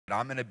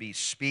I'm going to be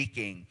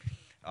speaking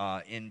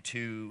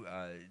into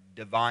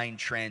divine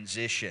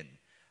transition.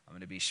 I'm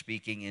going to be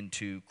speaking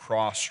into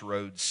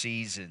Crossroads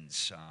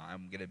seasons.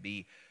 I'm going to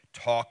be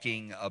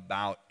talking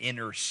about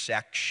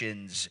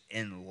intersections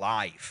in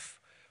life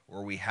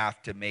where we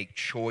have to make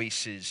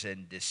choices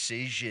and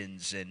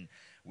decisions, and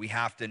we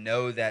have to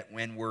know that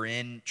when we're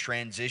in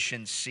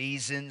transition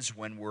seasons,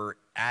 when we're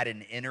at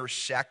an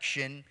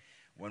intersection,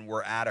 when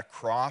we're at a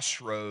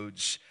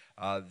crossroads,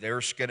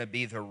 there's going to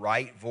be the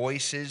right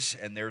voices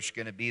and there's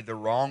going to be the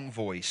wrong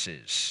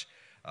voices.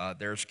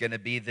 There's going to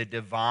be the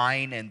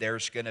divine and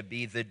there's going to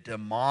be the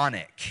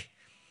demonic.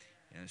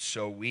 And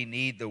so we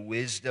need the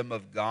wisdom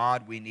of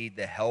God. We need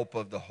the help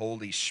of the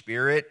Holy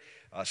Spirit.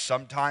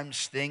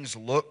 Sometimes things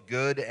look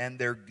good and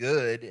they're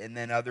good, and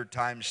then other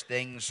times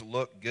things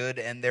look good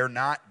and they're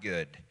not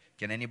good.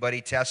 Can anybody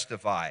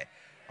testify?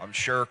 I'm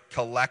sure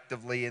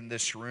collectively in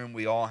this room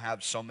we all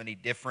have so many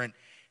different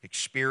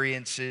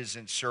experiences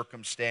and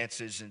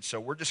circumstances, and so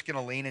we're just going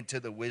to lean into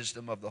the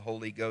wisdom of the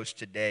Holy Ghost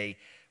today.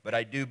 But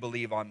I do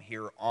believe I'm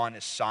here on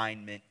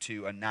assignment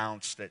to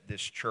announce that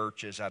this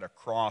church is at a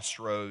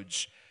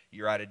crossroads.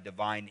 You're at a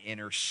divine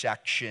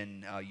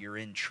intersection. You're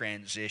in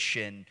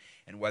transition.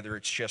 And whether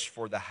it's just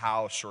for the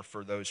house or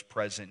for those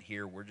present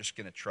here, we're just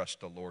going to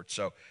trust the Lord.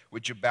 So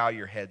would you bow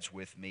your heads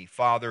with me?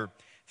 Father,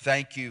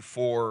 thank you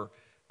for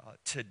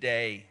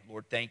today.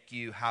 Lord, thank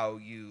you how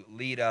you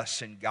lead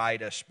us and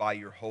guide us by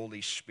your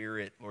Holy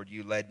Spirit. Lord,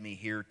 you led me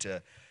here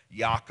to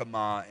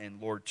Yakima and,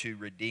 Lord, to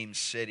Redeemed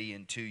City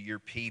and to your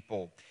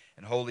people.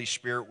 And Holy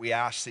Spirit, we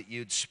ask that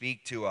you'd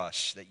speak to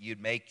us, that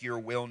you'd make your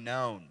will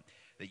known,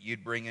 that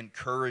you'd bring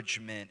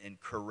encouragement and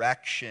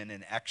correction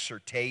and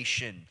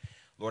exhortation.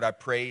 Lord, I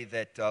pray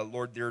that,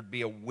 Lord, there'd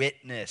be a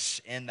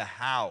witness in the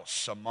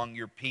house among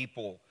your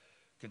people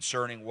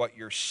concerning what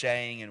you're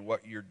saying and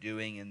what you're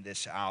doing in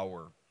this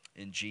hour.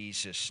 In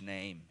Jesus'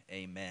 name,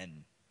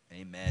 amen.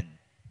 Amen.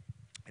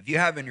 If you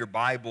have in your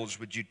Bibles,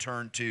 would you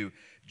turn to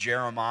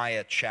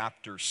Jeremiah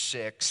chapter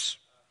 6.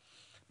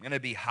 I'm going to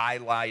be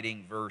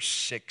highlighting verse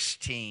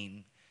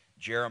 16.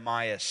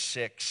 Jeremiah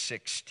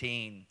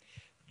 6:16.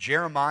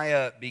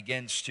 Jeremiah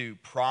begins to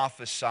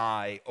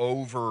prophesy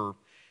over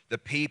the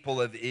people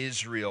of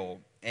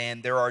Israel,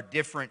 and there are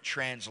different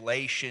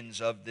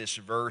translations of this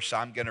verse.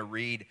 I'm going to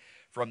read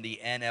from the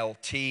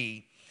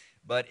NLT.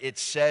 But it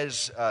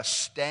says,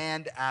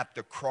 stand at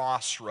the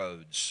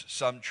crossroads.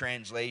 Some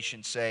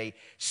translations say,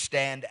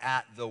 stand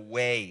at the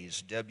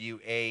ways,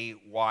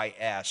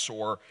 W-A-Y-S,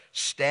 or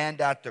stand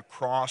at the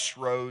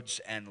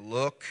crossroads and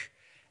look,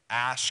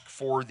 ask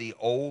for the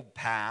old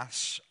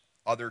paths.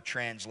 Other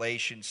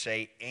translations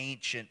say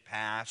ancient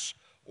paths,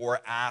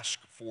 or ask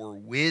for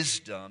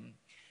wisdom.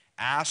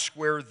 Ask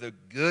where the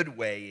good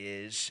way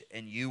is,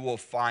 and you will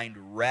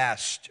find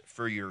rest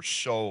for your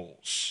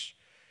souls.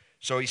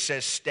 So he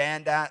says,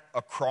 stand at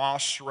a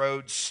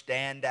crossroads,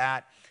 stand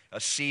at a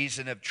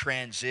season of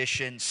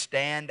transition,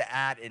 stand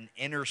at an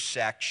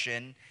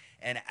intersection,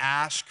 and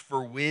ask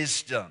for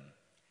wisdom.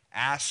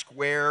 Ask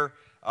where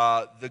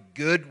the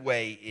good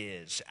way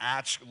is.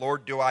 Ask,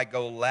 Lord, do I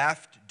go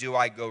left? Do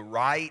I go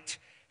right?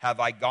 Have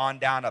I gone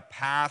down a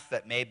path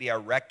that maybe I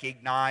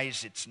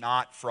recognize it's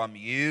not from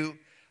you?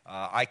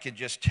 I can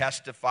just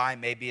testify,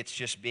 maybe it's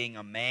just being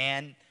a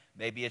man.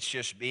 Maybe it's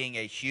just being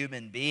a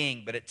human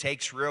being, but it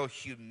takes real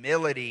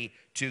humility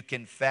to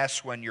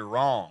confess when you're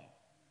wrong.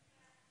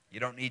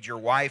 You don't need your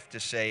wife to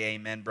say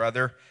amen,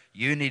 brother.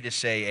 You need to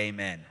say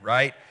amen,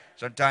 right?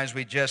 Sometimes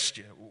we just,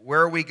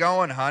 where are we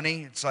going,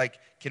 honey? It's like,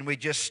 can we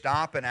just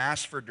stop and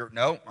ask for,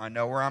 no, I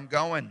know where I'm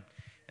going.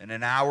 And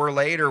an hour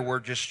later, we're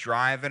just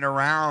driving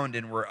around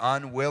and we're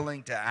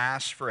unwilling to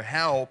ask for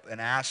help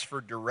and ask for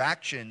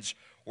directions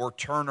or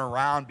turn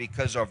around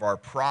because of our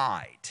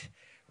pride.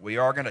 We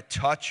are going to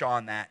touch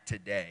on that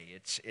today.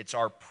 It's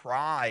our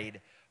pride,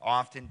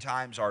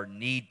 oftentimes our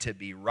need to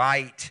be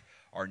right,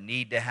 our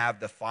need to have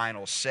the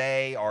final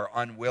say, our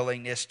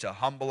unwillingness to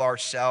humble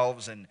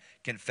ourselves and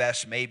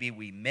confess maybe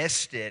we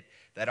missed it,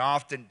 that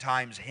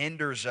oftentimes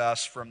hinders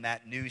us from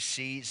that new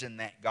season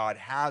that God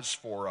has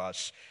for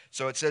us.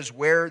 So it says,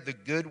 where the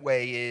good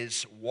way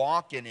is,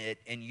 walk in it,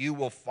 and you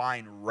will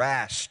find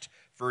rest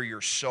for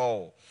your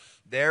soul.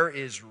 There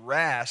is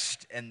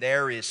rest and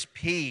there is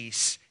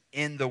peace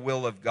in the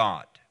will of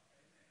God.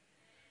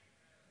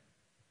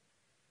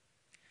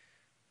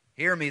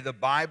 Hear me, the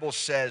Bible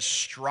says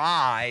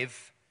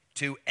strive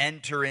to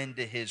enter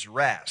into his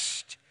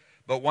rest.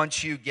 But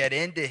once you get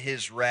into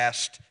his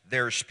rest,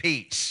 there's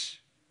peace.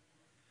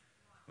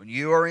 When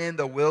you are in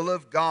the will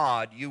of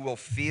God, you will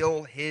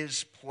feel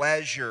his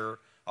pleasure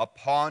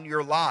upon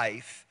your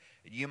life.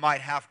 You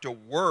might have to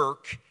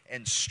work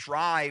and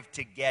strive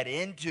to get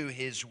into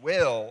his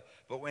will,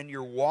 but when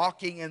you're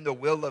walking in the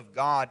will of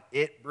God,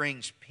 it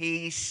brings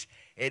peace,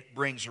 it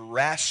brings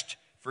rest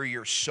for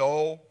your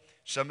soul.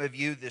 Some of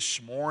you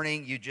this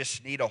morning, you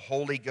just need a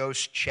Holy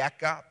Ghost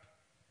checkup.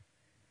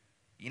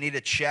 You need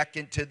to check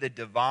into the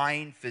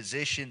divine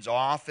physician's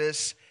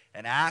office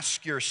and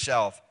ask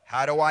yourself,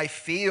 how do I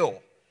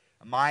feel?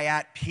 Am I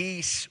at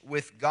peace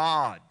with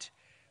God?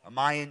 Am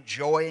I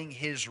enjoying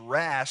His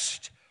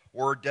rest,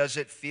 or does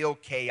it feel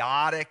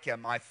chaotic?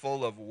 Am I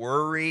full of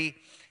worry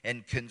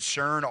and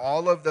concern?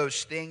 All of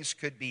those things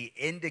could be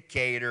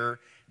indicator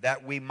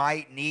that we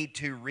might need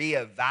to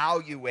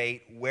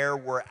reevaluate where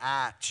we're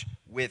at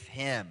with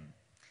Him.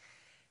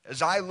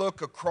 As I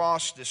look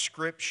across the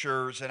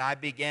Scriptures and I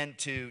begin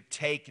to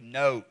take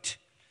note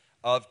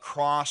of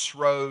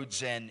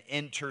crossroads and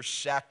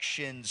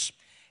intersections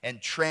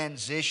and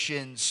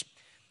transitions,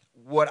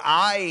 what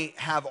I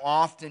have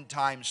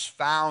oftentimes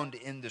found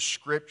in the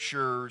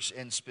Scriptures,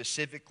 and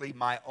specifically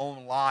my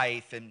own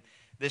life, and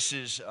this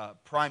is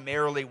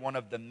primarily one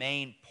of the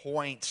main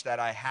points that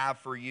I have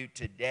for you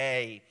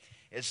today,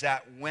 is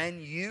that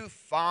when you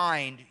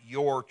find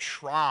your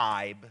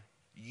tribe,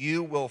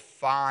 you will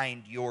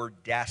find your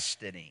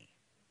destiny.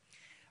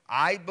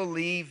 I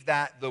believe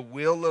that the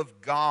will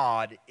of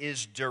God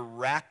is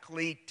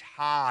directly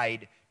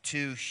tied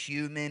to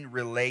human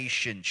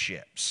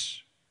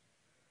relationships.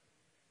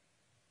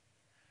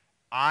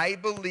 I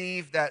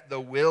believe that the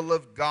will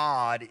of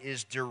God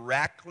is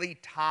directly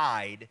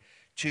tied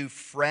to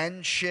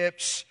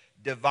friendships,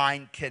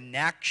 divine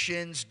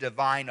connections,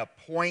 divine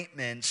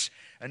appointments.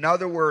 In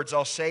other words,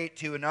 I'll say it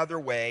to you another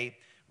way,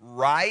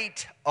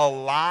 right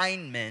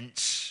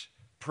alignments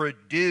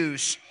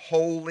produce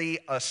holy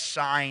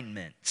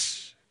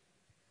assignments.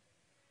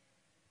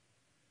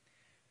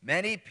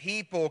 Many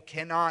people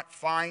cannot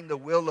find the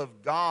will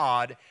of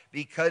God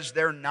because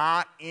they're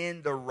not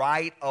in the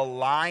right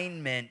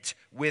alignment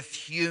with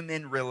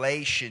human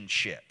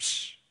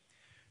relationships.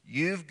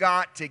 You've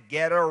got to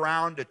get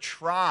around a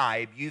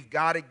tribe, you've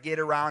got to get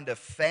around a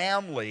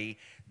family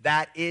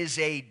that is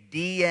a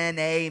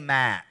DNA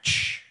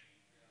match.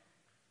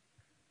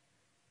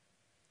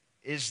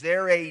 Is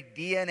there a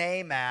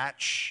DNA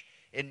match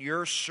in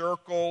your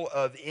circle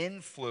of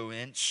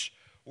influence,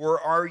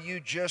 or are you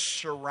just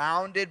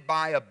surrounded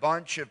by a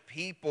bunch of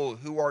people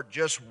who are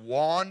just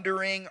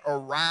wandering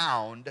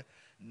around,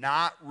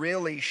 not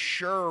really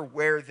sure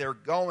where they're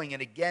going?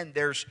 And again,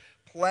 there's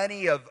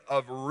plenty of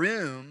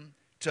room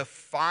to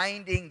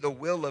finding the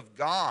will of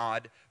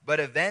God, but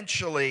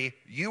eventually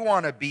you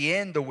want to be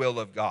in the will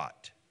of God.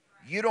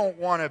 You don't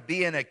want to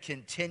be in a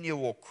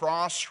continual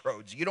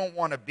crossroads. You don't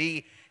want to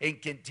be in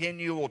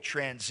continual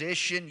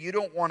transition. You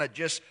don't want to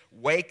just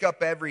wake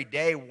up every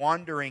day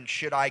wondering,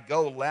 should I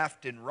go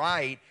left and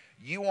right?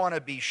 You want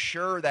to be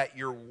sure that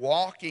you're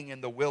walking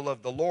in the will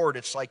of the Lord.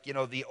 It's like,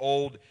 the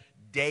old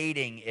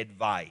dating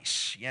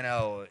advice.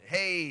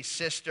 Hey,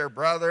 sister,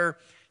 brother,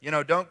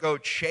 don't go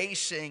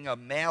chasing a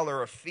male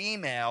or a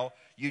female.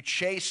 You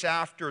chase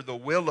after the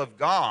will of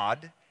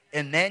God,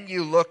 and then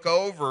you look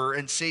over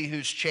and see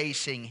who's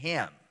chasing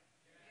him.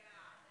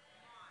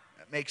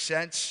 That makes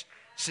sense?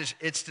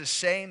 It's the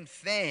same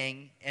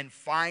thing in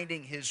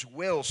finding His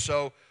will.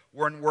 So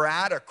when we're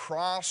at a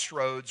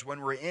crossroads,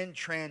 when we're in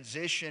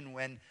transition,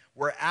 when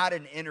we're at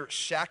an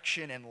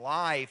intersection in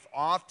life,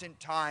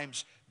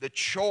 oftentimes the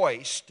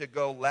choice to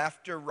go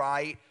left or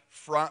right,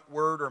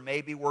 frontward, or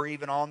maybe we're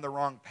even on the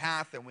wrong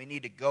path and we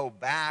need to go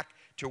back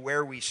to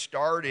where we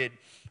started.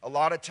 A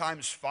lot of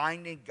times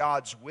finding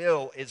God's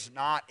will is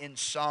not in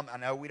I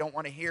know we don't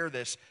want to hear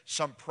this,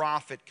 some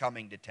prophet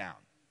coming to town.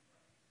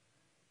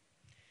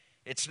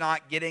 It's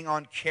not getting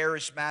on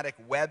charismatic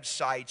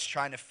websites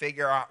trying to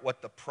figure out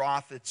what the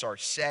prophets are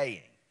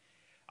saying.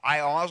 I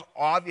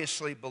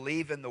obviously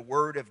believe in the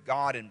Word of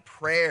God and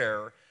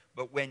prayer,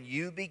 but when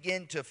you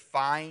begin to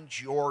find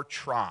your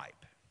tribe,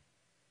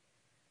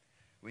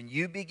 when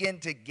you begin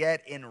to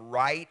get in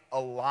right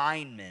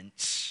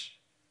alignments,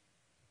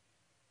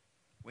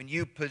 when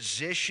you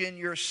position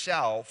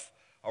yourself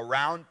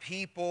around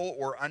people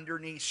or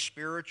underneath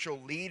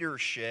spiritual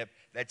leadership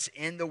that's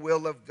in the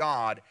will of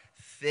God,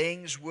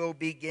 things will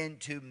begin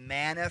to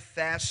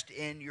manifest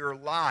in your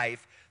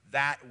life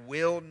that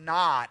will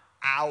not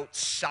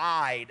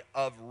outside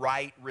of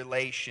right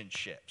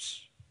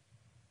relationships.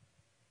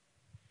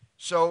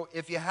 So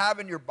if you have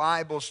in your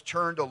Bibles,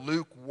 turn to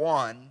Luke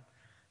 1,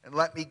 and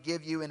let me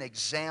give you an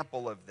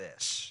example of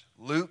this.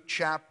 Luke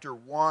chapter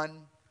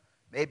 1,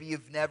 maybe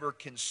you've never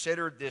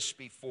considered this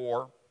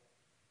before,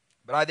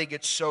 but I think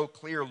it's so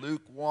clear.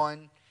 Luke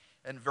 1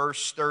 and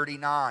verse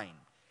 39.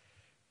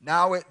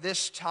 Now at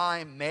this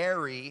time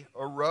Mary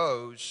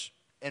arose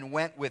and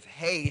went with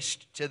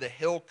haste to the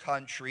hill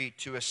country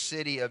to a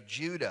city of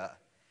Judah,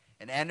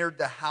 and entered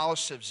the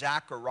house of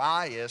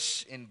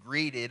Zacharias and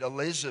greeted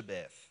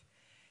Elizabeth.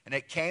 And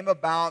it came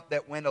about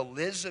that when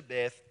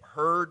Elizabeth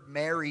heard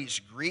Mary's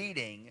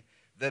greeting,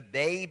 the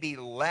baby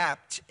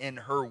leapt in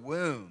her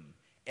womb,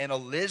 and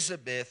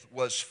Elizabeth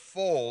was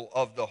full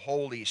of the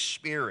Holy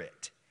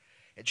Spirit.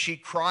 And she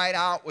cried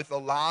out with a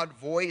loud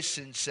voice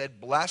and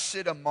said,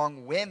 "Blessed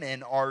among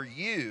women are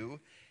you,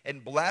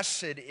 and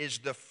blessed is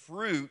the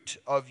fruit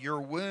of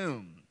your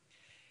womb.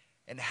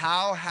 And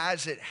how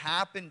has it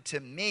happened to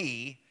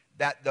me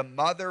that the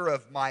mother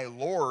of my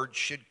Lord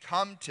should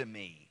come to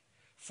me?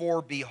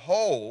 For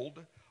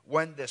behold,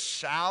 when the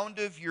sound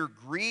of your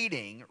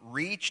greeting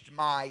reached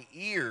my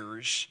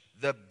ears,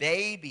 the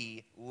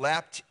baby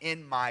leapt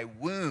in my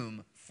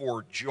womb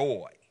for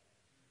joy."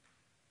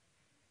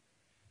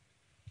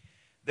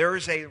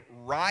 There's a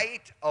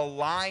right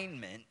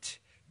alignment.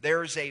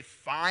 There's a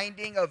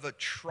finding of a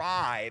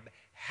tribe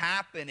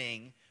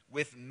happening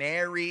with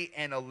Mary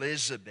and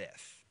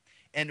Elizabeth.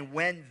 And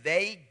when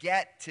they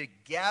get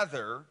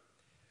together,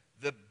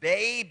 the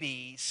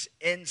babies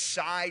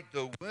inside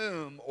the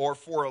womb, or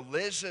for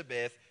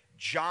Elizabeth,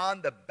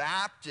 John the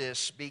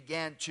Baptist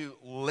began to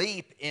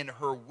leap in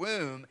her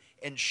womb,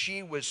 and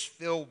she was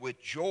filled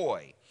with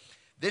joy.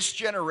 This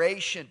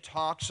generation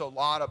talks a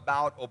lot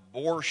about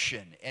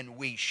abortion, and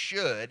we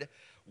should.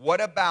 What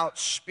about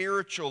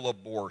spiritual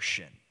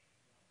abortion?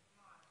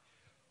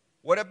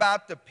 What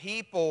about the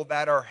people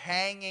that are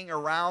hanging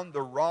around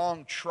the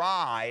wrong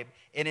tribe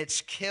and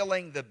it's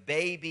killing the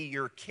baby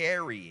you're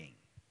carrying?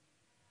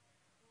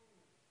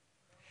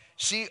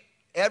 See,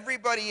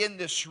 everybody in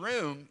this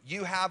room,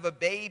 you have a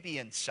baby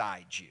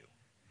inside you.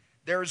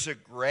 There's a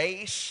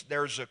grace,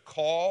 there's a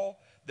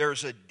call,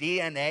 there's a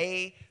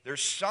DNA,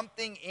 there's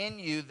something in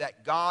you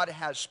that God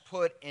has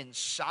put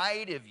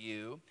inside of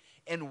you,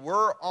 and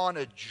we're on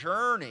a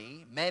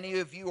journey. Many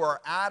of you are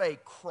at a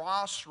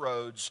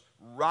crossroads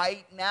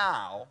right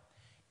now,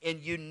 and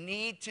you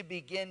need to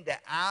begin to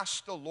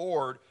ask the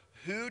Lord,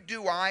 who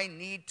do I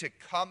need to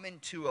come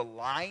into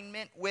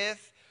alignment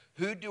with?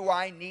 Who do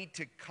I need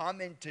to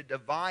come into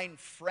divine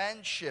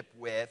friendship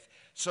with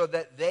so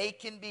that they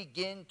can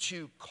begin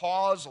to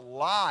cause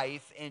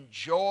life and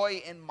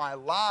joy in my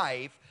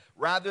life,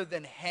 rather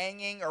than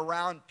hanging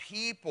around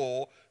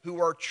people who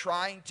are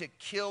trying to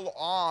kill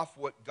off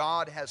what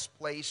God has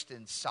placed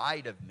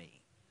inside of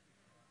me?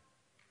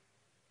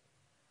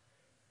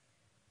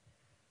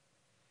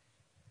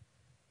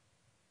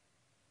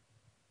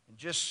 And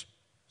just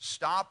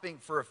stopping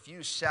for a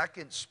few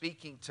seconds,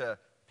 speaking to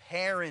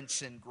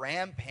parents and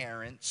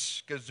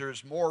grandparents, because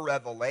there's more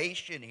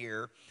revelation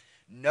here.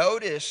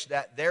 Notice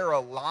that their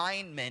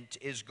alignment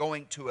is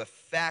going to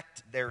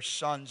affect their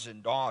sons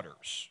and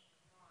daughters.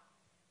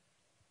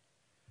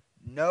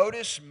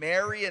 Notice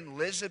Mary and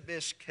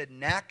Elizabeth's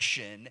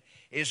connection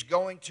is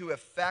going to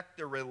affect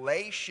the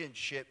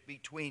relationship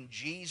between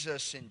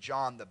Jesus and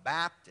John the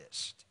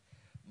Baptist.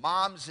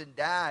 Moms and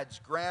dads,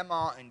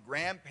 grandma and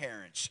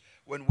grandparents,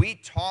 when we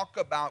talk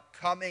about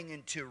coming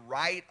into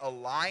right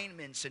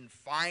alignments and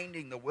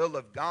finding the will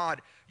of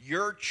God,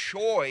 your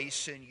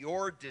choice and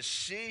your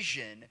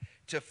decision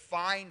to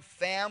find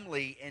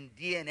family and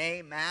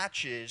DNA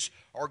matches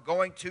are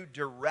going to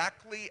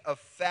directly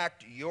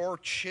affect your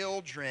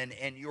children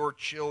and your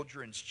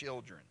children's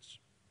children's.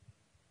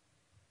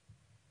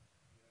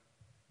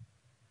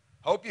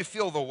 Hope you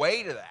feel the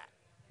weight of that.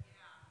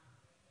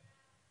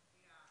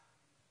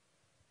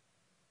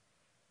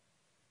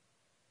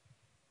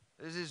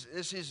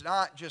 This is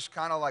not just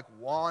kind of like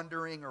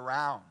wandering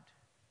around.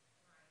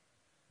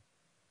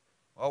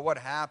 Well, what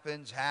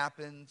happens,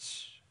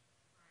 happens.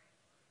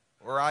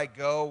 Where I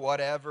go,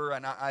 whatever.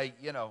 And I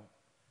the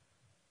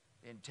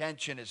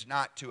intention is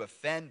not to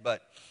offend,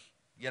 but,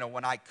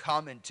 when I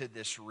come into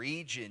this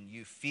region,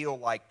 you feel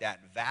like that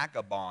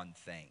vagabond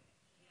thing.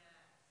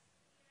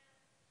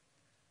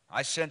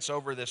 I sense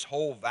over this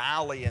whole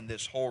valley and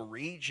this whole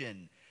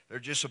region, they're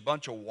just a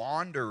bunch of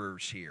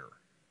wanderers here.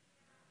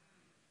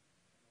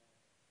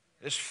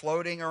 Just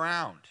floating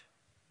around.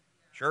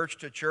 Church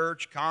to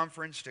church,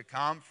 conference to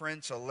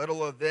conference, a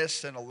little of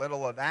this and a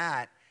little of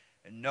that,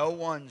 and no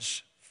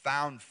one's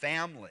found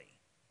family.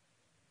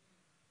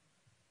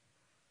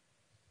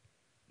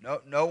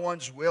 No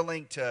one's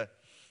willing to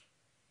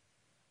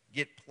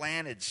get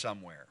planted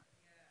somewhere.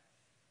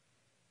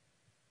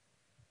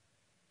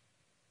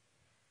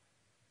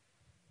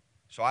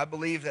 So I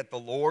believe that the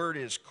Lord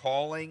is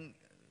calling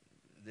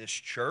this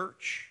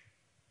church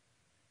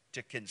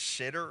to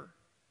consider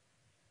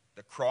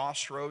the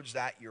crossroads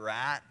that you're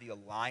at, the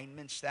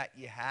alignments that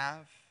you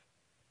have.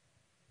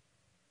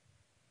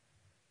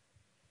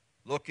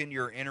 Look in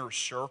your inner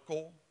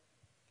circle.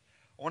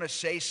 I want to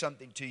say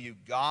something to you.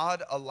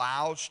 God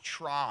allows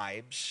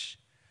tribes,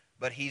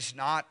 but He's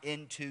not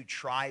into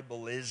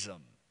tribalism.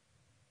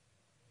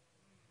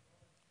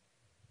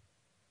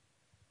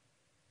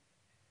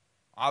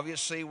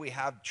 Obviously, we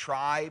have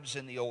tribes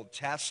in the Old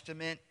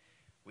Testament.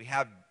 We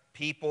have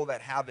people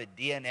that have a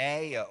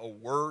DNA, a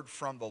word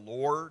from the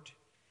Lord.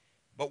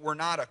 But we're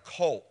not a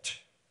cult.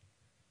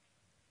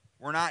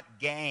 We're not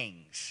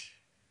gangs.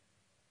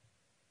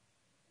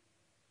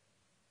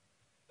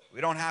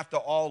 We don't have to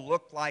all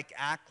look like,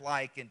 act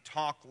like, and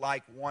talk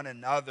like one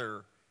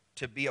another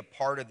to be a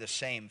part of the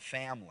same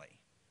family.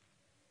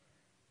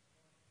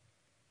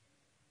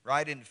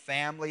 Right? In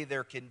family,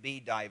 there can be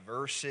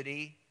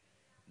diversity.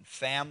 In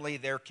family,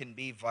 there can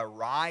be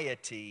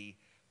variety,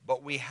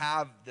 but we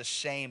have the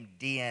same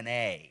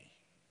DNA.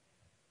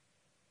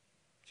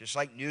 Just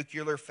like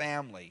nuclear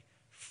family,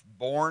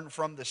 born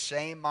from the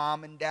same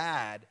mom and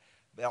dad,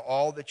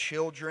 all the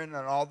children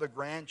and all the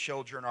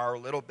grandchildren are a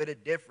little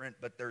bit different,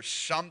 but there's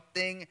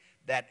something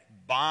that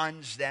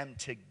bonds them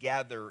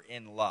together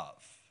in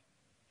love.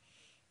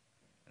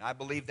 And I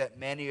believe that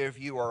many of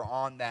you are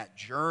on that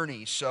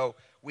journey. So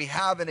we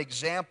have an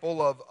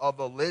example of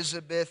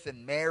Elizabeth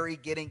and Mary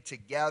getting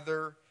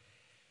together.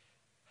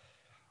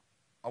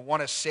 I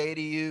want to say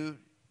to you,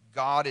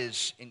 God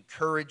is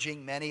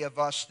encouraging many of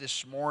us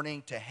this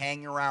morning to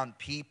hang around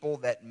people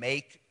that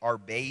make our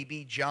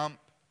baby jump.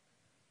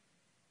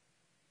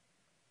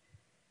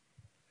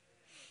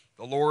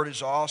 The Lord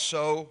is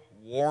also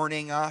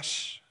warning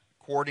us,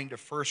 according to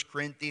 1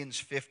 Corinthians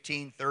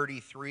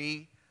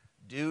 15:33,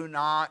 do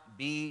not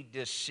be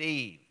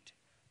deceived.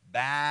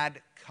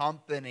 Bad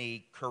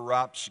company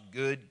corrupts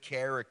good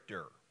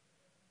character.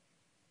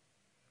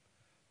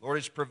 The Lord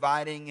is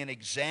providing an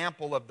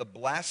example of the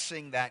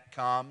blessing that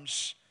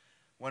comes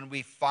when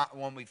we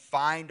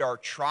find our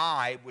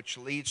tribe, which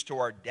leads to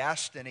our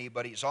destiny,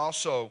 but He's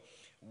also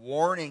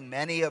warning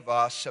many of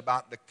us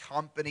about the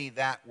company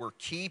that we're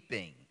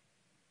keeping.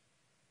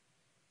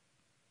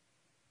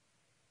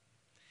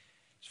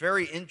 It's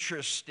very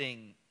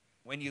interesting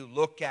when you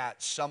look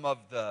at some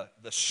of the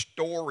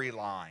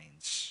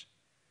storylines,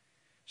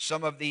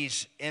 some of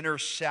these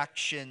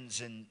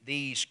intersections and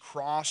these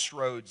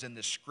crossroads in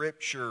the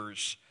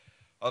Scriptures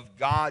of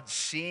God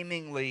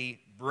seemingly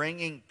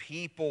bringing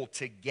people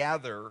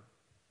together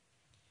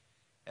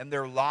and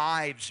their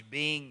lives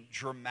being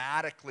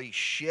dramatically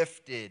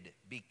shifted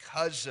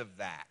because of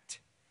that.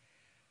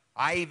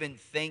 I even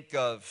think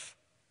of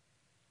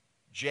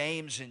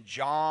James and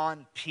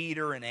John,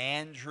 Peter and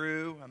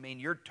Andrew. I mean,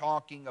 you're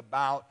talking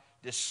about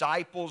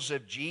disciples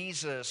of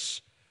Jesus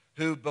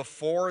who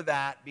before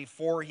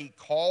He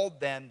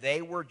called them,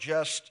 they were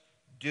just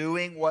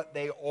doing what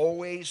they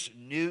always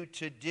knew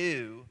to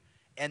do.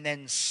 And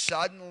then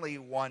suddenly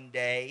one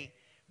day,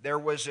 there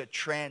was a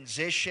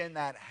transition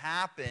that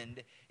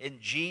happened,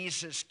 and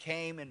Jesus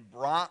came and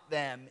brought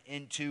them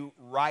into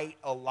right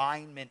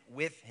alignment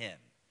with Him.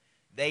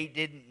 They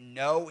didn't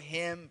know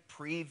Him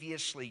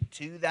previously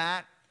to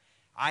that.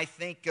 I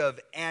think of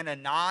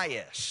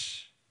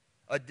Ananias,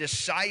 a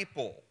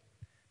disciple.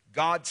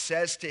 God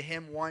says to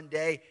him one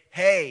day,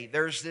 hey,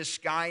 there's this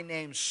guy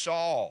named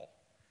Saul.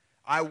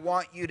 I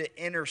want you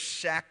to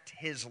intersect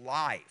his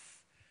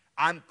life.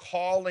 I'm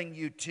calling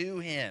you to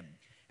him.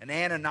 And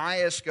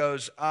Ananias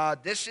goes,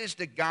 this is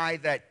the guy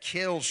that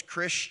kills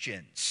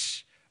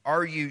Christians.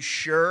 Are you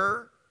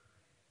sure?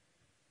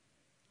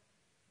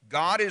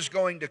 God is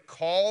going to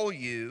call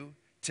you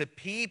to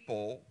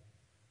people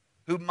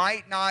who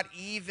might not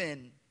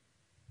even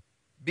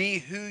be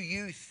who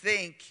you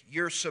think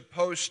you're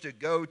supposed to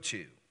go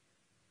to.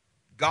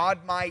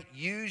 God might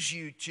use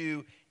you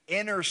to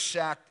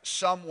intersect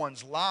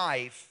someone's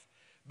life,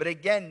 but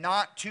again,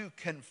 not to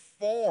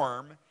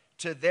conform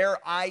to their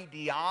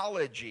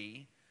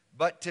ideology,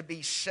 but to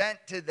be sent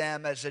to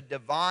them as a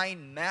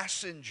divine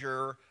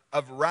messenger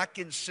of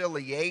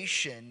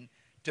reconciliation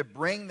to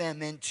bring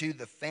them into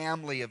the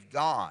family of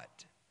God.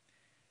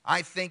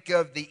 I think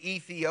of the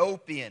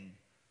Ethiopian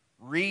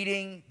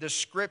reading the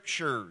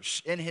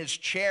Scriptures in his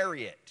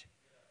chariot,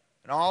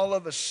 and all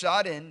of a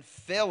sudden,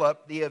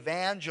 Philip, the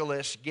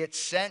evangelist, gets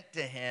sent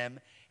to him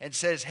and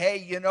says, hey,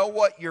 you know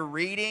what you're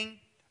reading?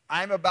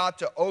 I'm about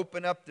to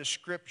open up the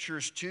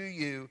Scriptures to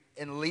you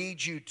and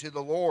lead you to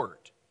the Lord.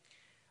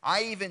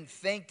 I even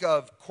think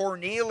of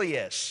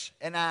Cornelius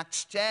in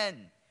Acts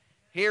 10.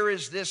 Here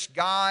is this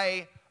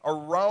guy, a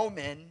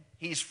Roman.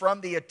 He's from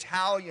the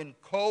Italian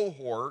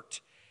cohort.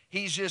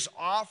 He's just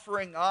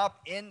offering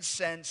up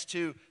incense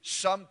to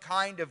some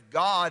kind of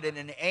god, and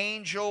an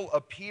angel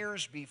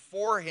appears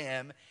before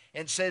him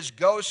and says,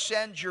 go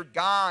send your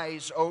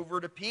guys over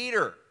to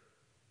Peter.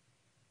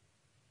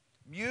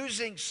 I'm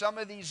using some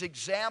of these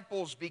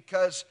examples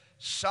because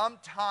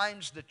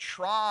sometimes the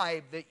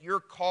tribe that you're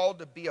called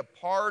to be a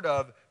part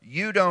of,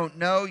 you don't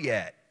know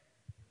yet.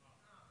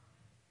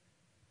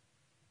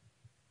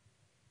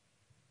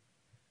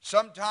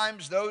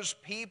 Sometimes those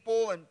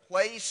people and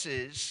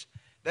places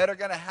that are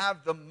going to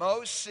have the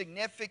most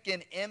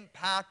significant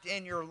impact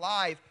in your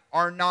life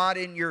are not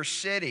in your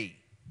city.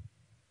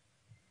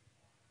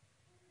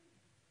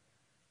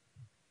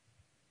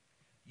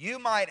 You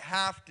might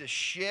have to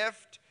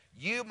shift.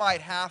 You might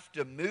have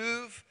to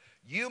move.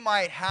 You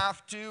might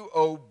have to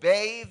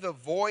obey the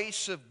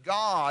voice of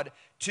God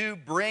to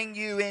bring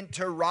you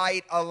into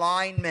right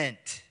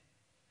alignment.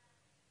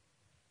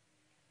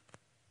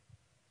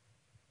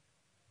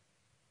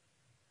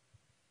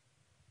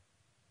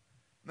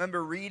 I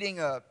remember reading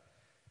a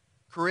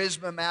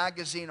Charisma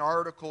magazine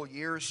article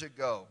years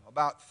ago,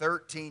 about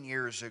 13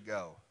 years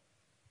ago.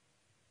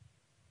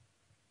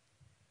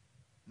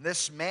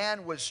 This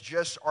man was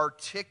just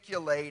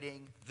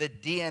articulating the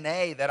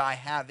DNA that I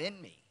have in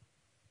me.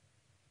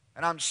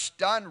 And I'm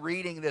stunned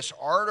reading this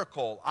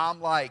article.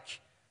 I'm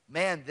like,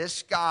 man,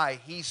 this guy,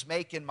 he's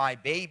making my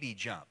baby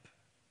jump.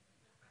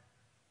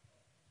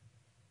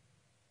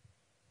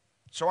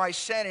 So I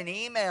sent an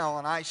email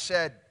and I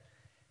said,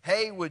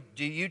 hey,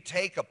 do you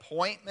take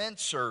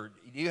appointments or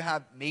do you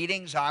have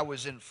meetings? I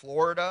was in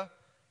Florida.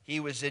 He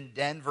was in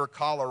Denver,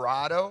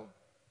 Colorado.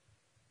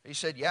 He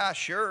said, yeah,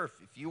 sure.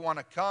 If you want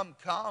to come,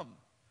 come.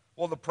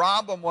 Well, the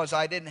problem was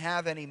I didn't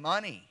have any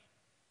money.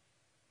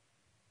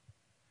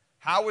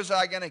 How was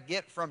I going to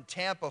get from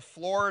Tampa,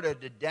 Florida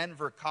to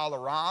Denver,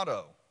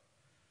 Colorado?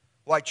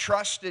 Well, I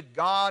trusted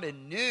God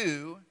and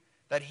knew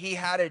that He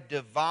had a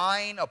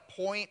divine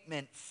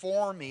appointment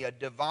for me, a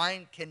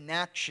divine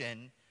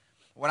connection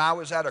when I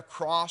was at a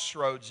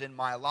crossroads in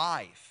my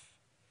life.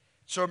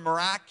 So a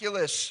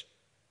miraculous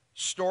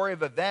story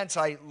of events.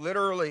 I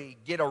literally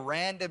get a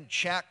random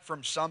check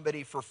from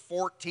somebody for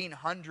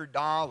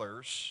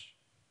 $1,400.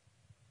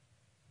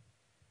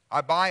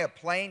 I buy a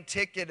plane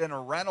ticket and a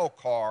rental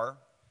car,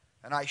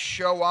 and I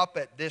show up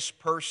at this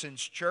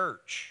person's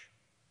church.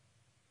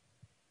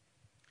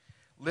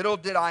 Little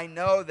did I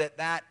know that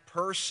that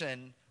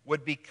person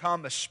would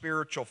become a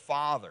spiritual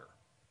father.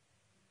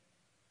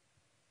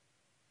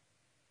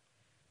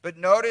 But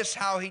notice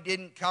how he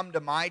didn't come to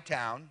my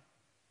town.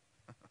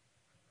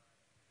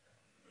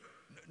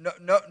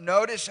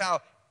 Notice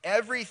how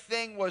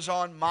everything was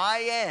on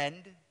my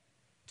end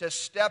to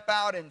step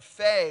out in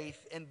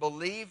faith and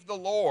believe the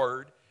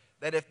Lord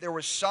that if there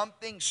was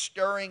something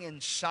stirring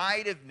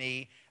inside of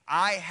me,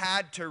 I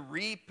had to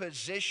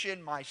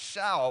reposition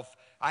myself.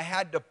 I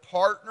had to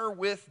partner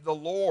with the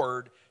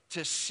Lord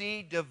to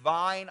see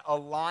divine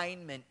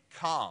alignment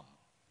come.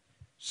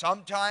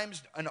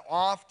 Sometimes and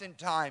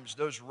oftentimes,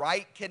 those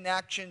right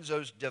connections,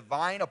 those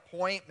divine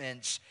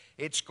appointments,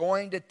 it's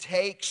going to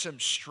take some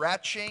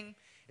stretching.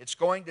 It's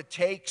going to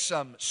take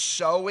some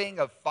sowing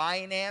of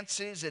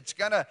finances. It's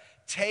going to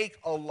take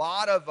a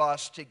lot of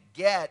us to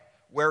get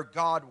where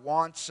God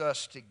wants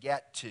us to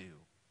get to.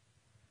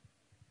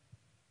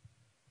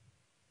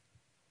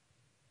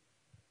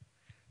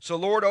 So,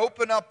 Lord,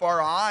 open up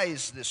our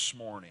eyes this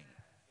morning.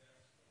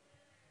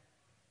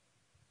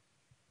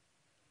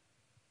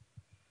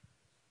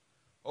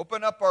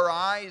 Open up our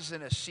eyes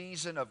in a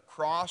season of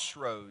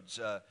crossroads,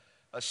 a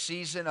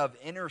season of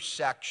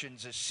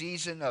intersections, a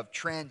season of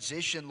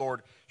transition,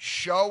 Lord.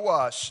 Show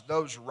us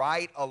those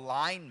right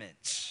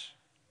alignments.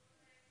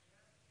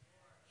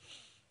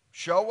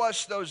 Show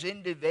us those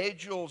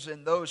individuals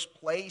in those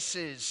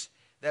places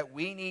that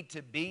we need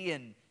to be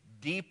in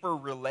deeper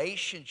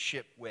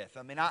relationship with.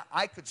 I mean,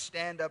 I could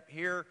stand up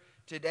here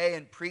today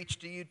and preach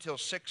to you till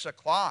 6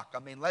 o'clock. I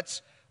mean,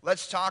 let's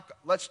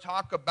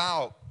talk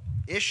about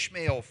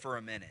Ishmael for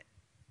a minute.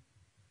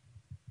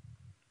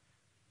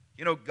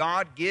 You know,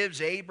 God gives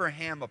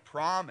Abraham a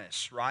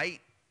promise, right?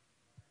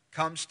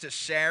 Comes to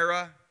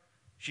Sarah.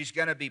 She's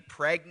going to be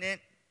pregnant.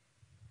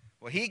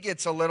 Well, he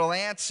gets a little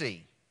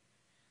antsy.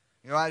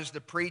 You know, as the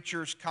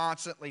preachers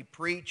constantly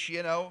preach,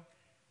 you know,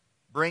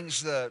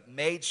 brings the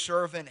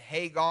maidservant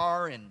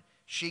Hagar, and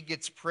she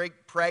gets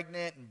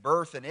pregnant and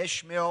birth an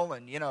Ishmael.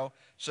 And, you know,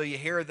 so you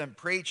hear them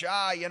preach,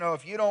 you know,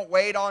 if you don't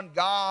wait on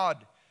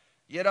God,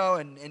 you know,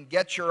 and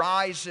get your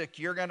Isaac,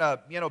 you're going to,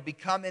 you know,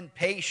 become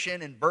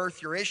impatient and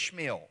birth your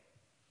Ishmael.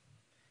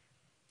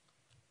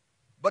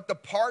 But the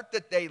part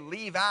that they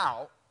leave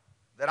out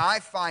that I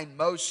find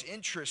most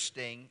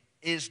interesting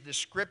is the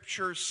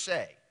scriptures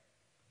say,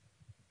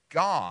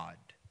 God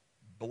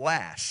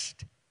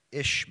blessed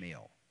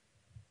Ishmael.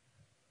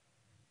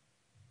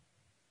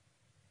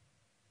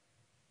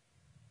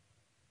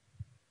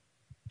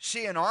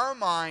 See, in our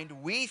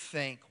mind, we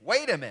think,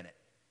 wait a minute.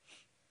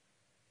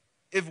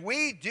 If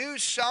we do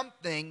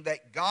something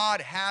that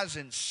God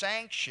hasn't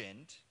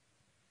sanctioned,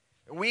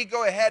 we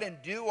go ahead and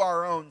do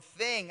our own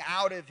thing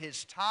out of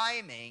His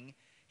timing,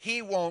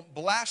 He won't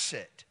bless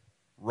it.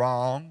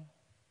 Wrong.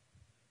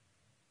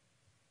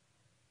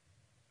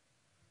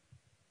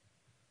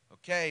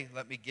 Okay,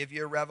 let me give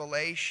you a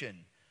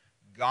revelation.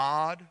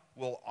 God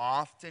will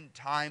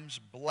oftentimes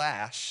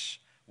bless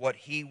what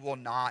He will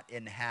not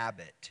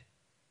inhabit.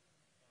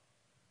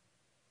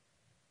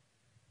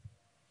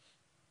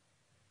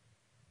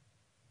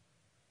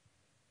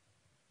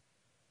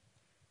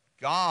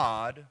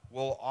 God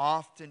will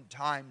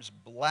oftentimes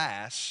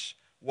bless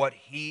what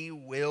He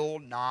will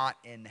not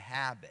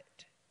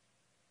inhabit.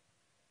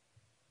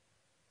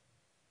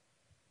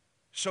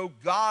 So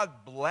God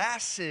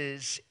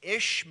blesses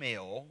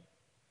Ishmael,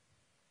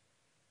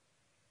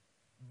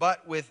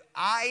 but with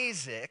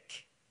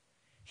Isaac,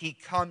 He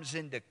comes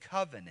into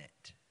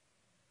covenant.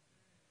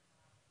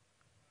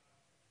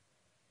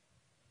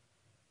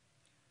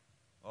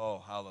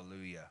 Oh,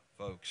 hallelujah,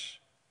 folks.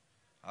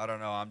 I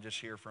don't know, I'm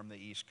just here from the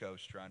East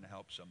Coast trying to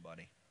help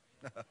somebody.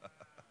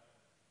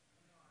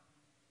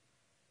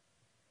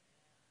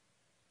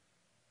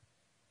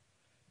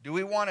 Do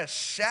we want to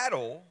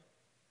settle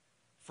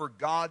for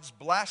God's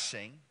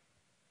blessing,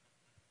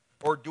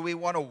 or do we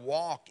want to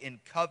walk in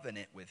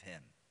covenant with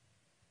Him?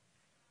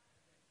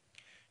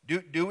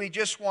 Do we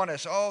just want to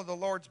say, oh, the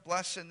Lord's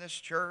blessing this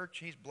church,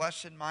 He's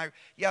blessing my...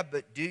 Yeah,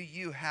 but do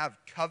you have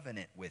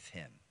covenant with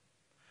Him?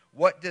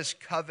 What does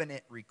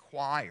covenant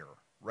require?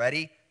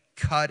 Ready?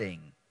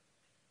 Cutting.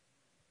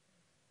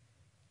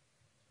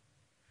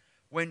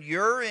 When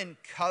you're in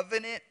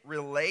covenant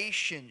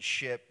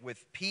relationship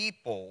with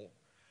people,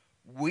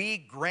 we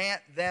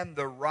grant them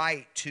the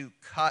right to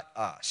cut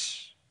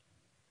us.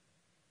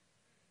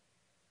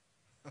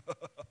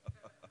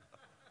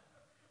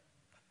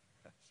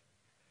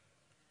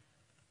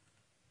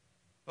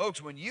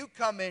 Folks, when you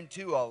come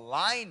into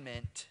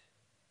alignment,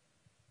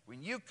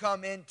 when you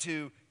come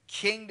into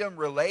kingdom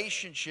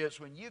relationships,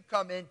 when you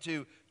come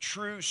into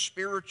true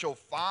spiritual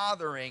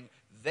fathering,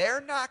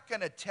 they're not going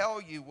to tell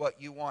you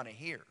what you want to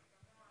hear.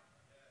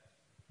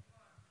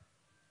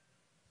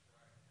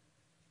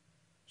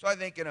 So I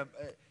think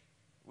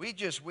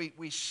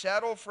we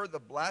settle for the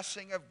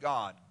blessing of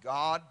God.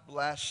 God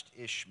blessed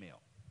Ishmael.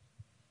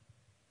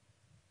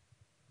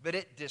 But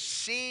it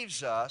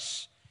deceives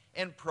us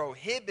and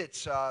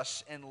prohibits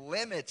us and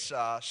limits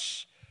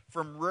us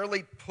from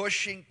really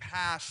pushing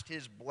past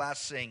His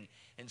blessing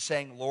and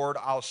saying, Lord,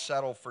 I'll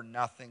settle for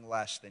nothing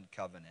less than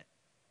covenant.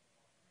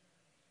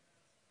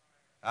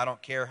 I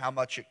don't care how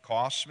much it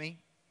costs me.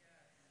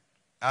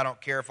 I don't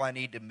care if I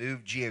need to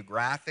move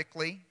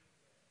geographically.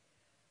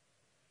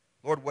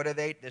 Lord, what are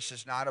they? This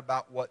is not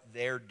about what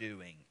they're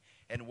doing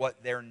and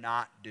what they're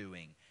not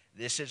doing.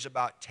 This is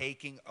about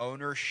taking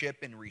ownership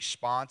and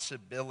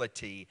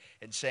responsibility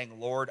and saying,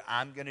 Lord,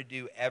 I'm going to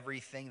do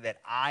everything that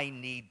I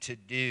need to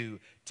do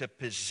to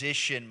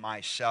position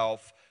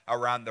myself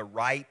around the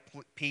right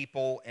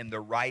people in the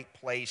right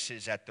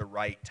places at the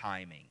right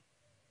timing.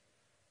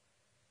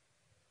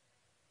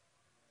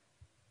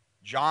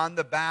 John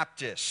the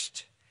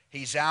Baptist,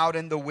 he's out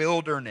in the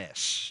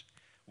wilderness.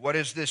 What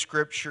does the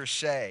scripture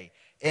say?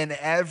 And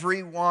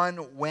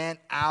everyone went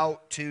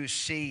out to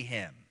see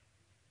him.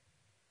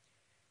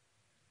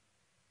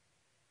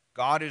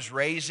 God is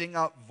raising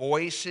up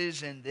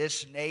voices in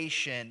this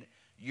nation.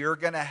 You're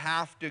going to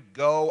have to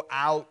go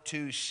out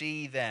to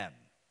see them.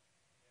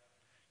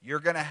 You're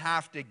going to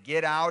have to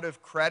get out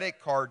of credit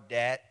card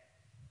debt.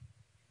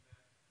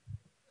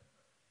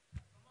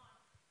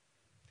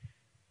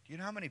 Do you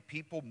know how many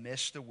people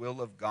miss the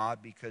will of God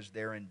because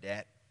they're in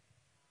debt?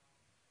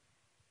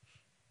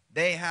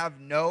 They have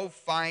no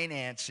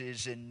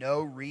finances and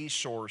no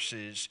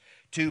resources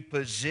to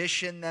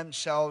position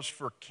themselves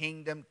for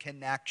kingdom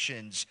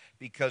connections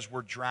because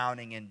we're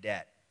drowning in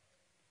debt.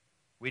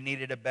 We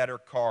needed a better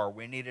car.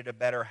 We needed a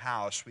better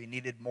house. We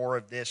needed more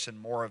of this and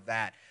more of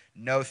that.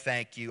 No,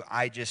 thank you.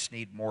 I just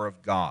need more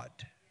of God.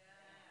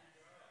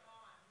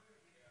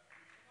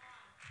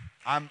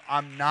 I'm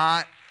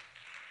not...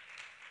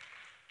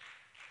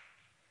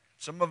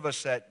 Some of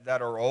us that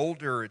are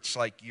older, it's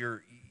like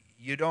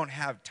you don't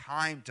have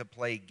time to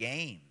play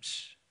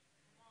games.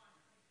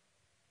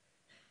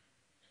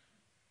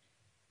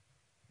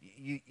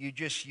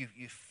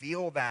 You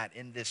feel that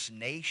in this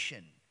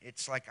nation.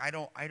 It's like I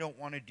don't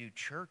want to do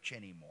church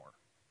anymore.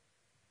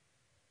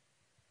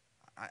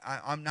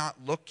 I'm not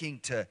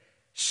looking to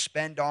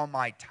spend all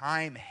my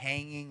time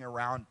hanging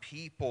around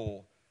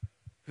people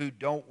who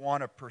don't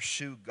want to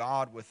pursue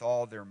God with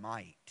all their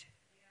might.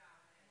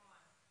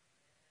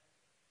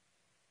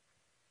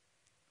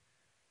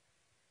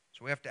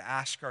 So we have to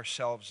ask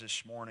ourselves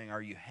this morning,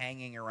 are you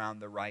hanging around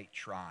the right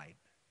tribe?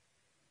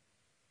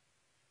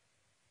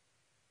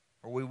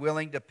 Are we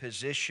willing to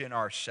position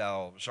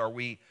ourselves? Are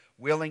we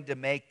willing to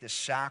make the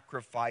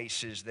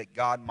sacrifices that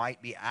God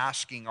might be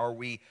asking? Are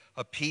we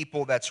a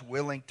people that's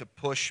willing to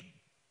push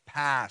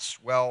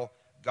past, well,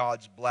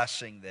 God's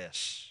blessing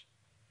this,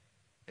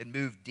 and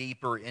move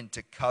deeper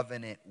into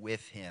covenant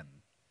with Him?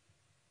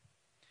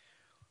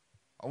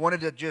 I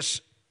wanted to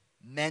just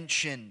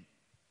mention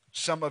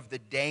some of the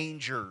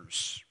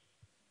dangers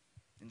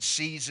and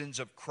seasons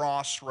of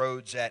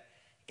crossroads at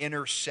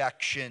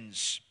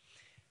intersections.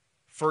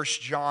 1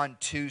 John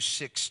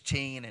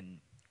 2:16, and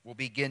we'll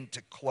begin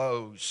to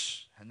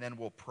close, and then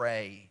we'll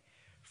pray.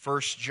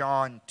 1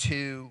 John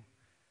 2,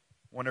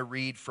 I want to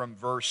read from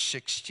verse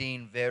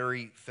 16,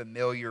 very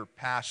familiar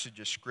passage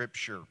of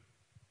Scripture.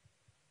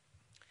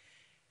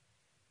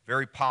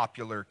 Very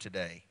popular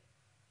today.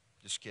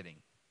 Just kidding.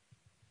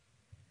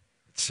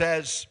 It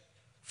says,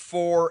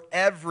 for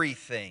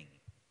everything.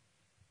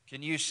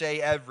 Can you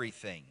say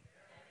everything?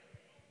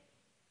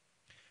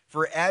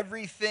 For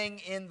everything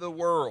in the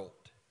world.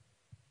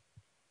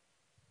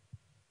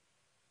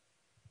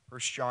 1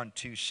 John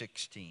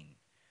 2:16.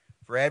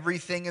 For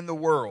everything in the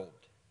world.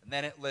 And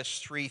then it lists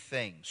three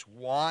things.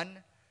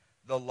 One,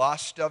 the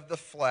lust of the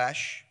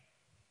flesh.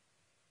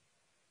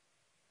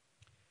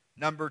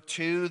 Number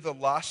two, the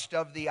lust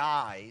of the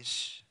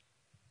eyes.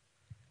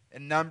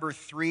 And number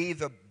three,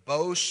 the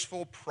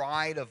boastful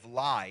pride of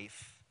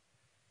life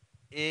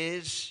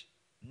is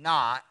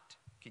not,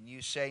 can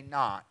you say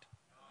not?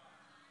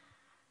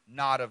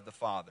 Not of the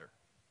Father.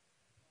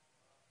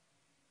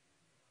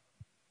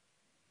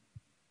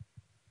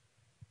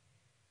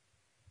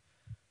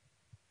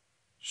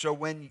 So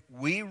when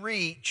we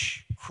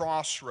reach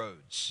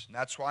Crossroads, and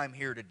that's why I'm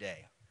here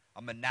today,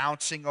 I'm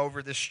announcing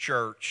over this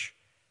church,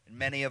 and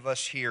many of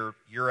us here,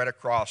 you're at a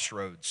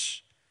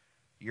crossroads.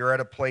 You're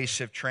at a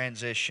place of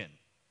transition.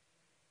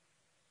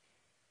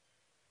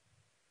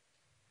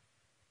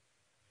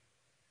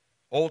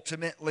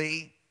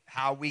 Ultimately,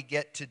 how we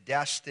get to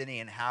destiny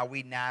and how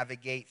we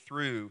navigate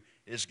through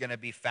is going to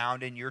be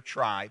found in your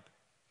tribe.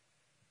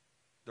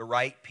 The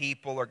right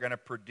people are going to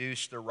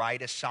produce the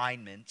right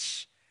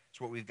assignments.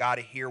 It's what we've got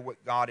to hear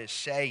what God is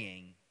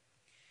saying.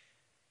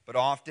 But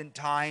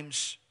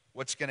oftentimes,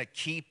 what's going to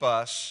keep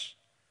us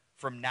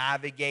from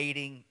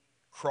navigating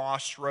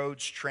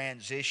Crossroads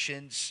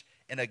transitions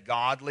in a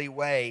godly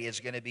way is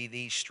going to be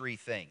these three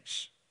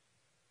things.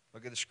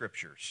 Look at the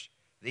scriptures.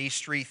 These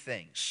three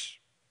things.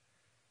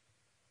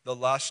 The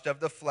lust of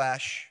the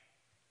flesh,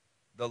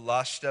 the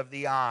lust of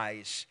the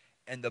eyes,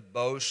 and the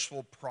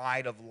boastful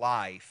pride of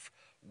life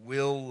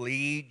will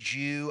lead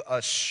you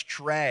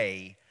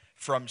astray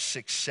from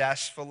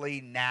successfully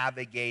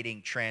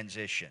navigating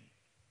transition.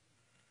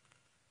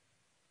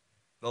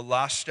 The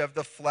lust of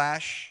the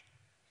flesh,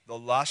 the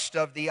lust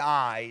of the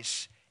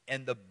eyes,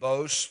 and the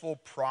boastful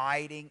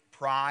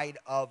pride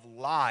of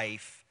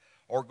life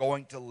are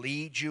going to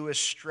lead you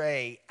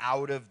astray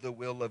out of the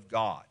will of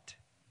God.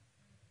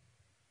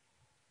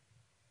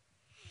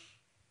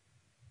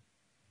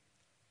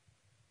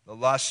 The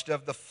lust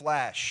of the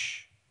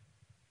flesh.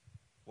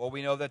 Well,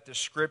 we know that the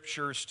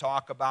scriptures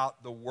talk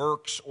about the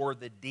works or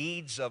the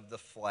deeds of the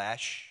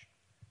flesh: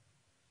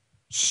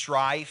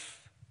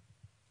 strife,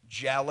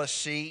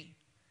 jealousy,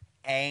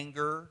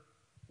 anger,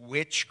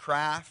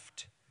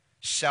 witchcraft,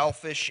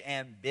 selfish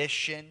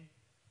ambition,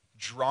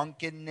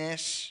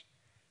 drunkenness,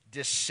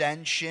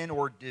 dissension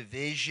or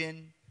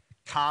division,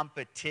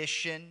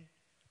 competition,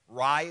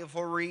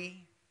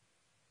 rivalry.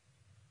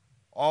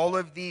 All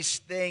of these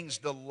things,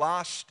 the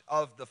lust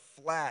of the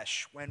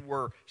flesh, when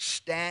we're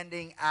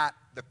standing at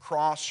the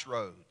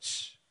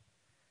crossroads,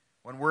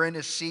 when we're in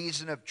a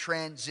season of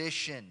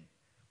transition,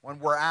 when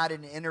we're at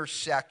an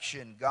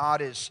intersection,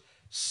 God is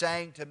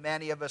saying to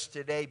many of us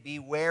today,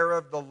 beware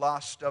of the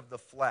lust of the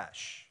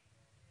flesh.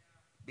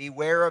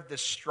 Beware of the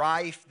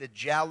strife, the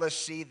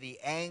jealousy, the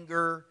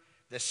anger,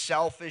 the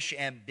selfish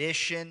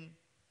ambition.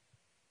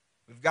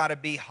 We've got to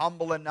be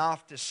humble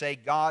enough to say,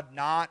 God,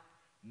 not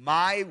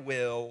my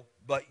will,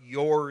 but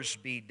yours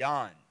be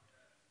done.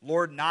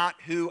 Lord, not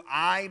who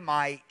I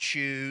might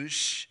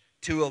choose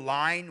to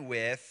align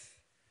with,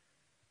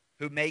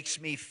 who makes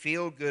me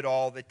feel good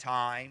all the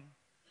time.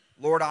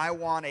 Lord, I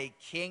want a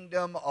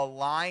kingdom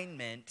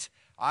alignment.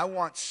 I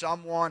want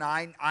someone,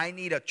 I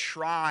need a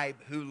tribe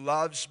who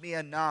loves me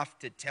enough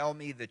to tell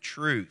me the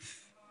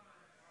truth.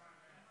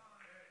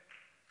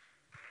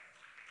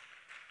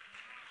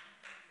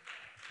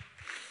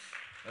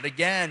 But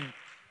again,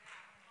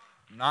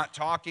 I'm not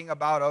talking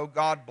about, oh,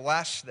 God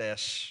bless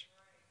this.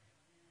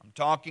 I'm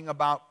talking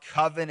about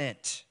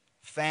covenant,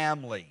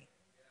 family.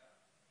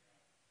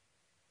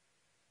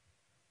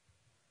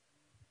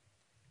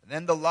 And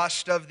then the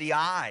lust of the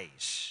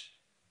eyes.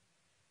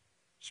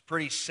 It's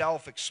pretty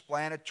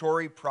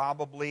self-explanatory,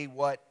 probably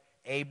what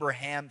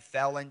Abraham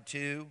fell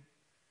into.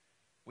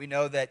 We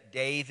know that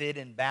David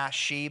and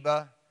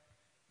Bathsheba,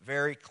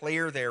 very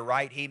clear there,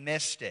 right? He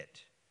missed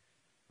it.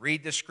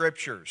 Read the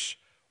scriptures.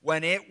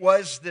 When it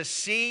was the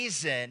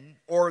season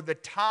or the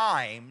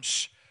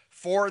times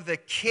for the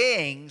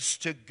kings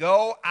to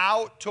go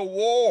out to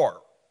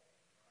war,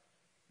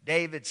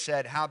 David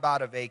said, how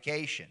about a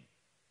vacation?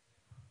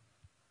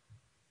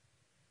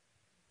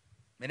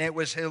 And it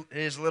was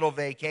his little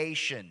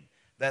vacation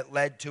that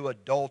led to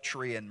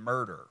adultery and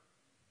murder.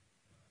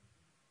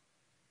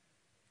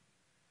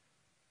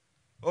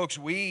 Folks,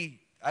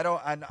 I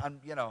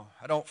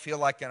don't feel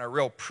like in a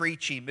real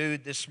preachy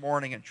mood this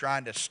morning and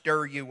trying to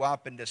stir you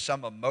up into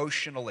some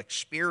emotional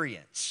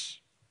experience.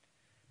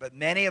 But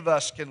many of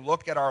us can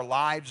look at our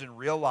lives and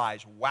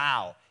realize,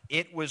 wow,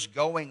 it was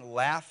going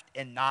left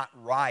and not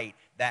right.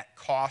 That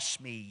cost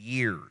me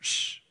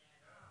years.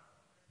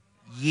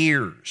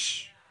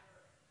 Years.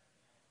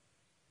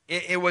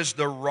 It was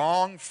the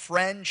wrong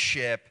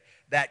friendship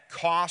that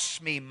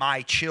cost me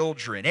my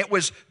children. It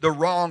was the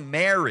wrong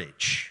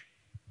marriage.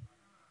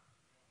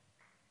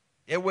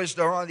 It was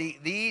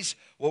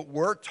what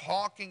we're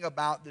talking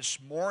about this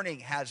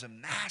morning has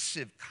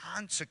massive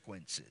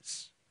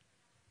consequences.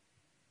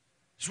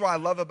 This is what I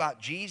love about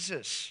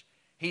Jesus.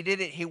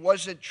 He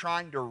wasn't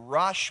trying to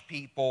rush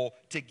people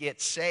to get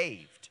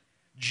saved.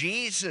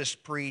 Jesus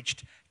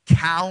preached,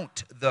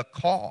 count the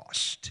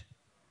cost.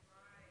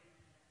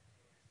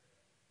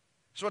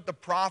 That's what the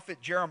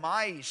prophet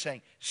Jeremiah is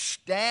saying.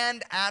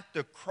 Stand at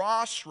the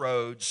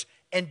crossroads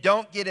and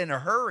don't get in a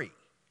hurry.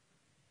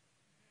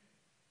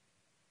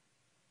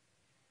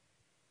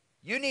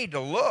 You need to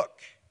look.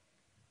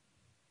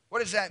 What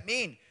does that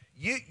mean?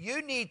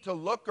 You need to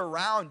look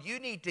around. You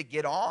need to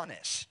get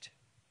honest.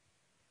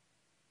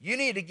 You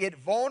need to get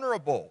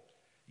vulnerable.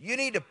 You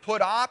need to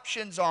put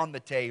options on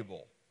the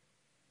table.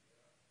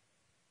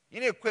 You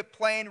need to quit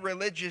playing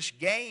religious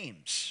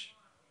games.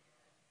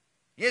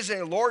 You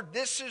say, Lord,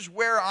 this is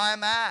where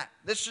I'm at.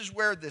 This is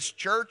where this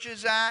church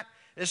is at.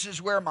 This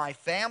is where my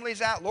family's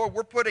at. Lord,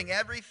 we're putting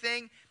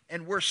everything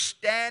and we're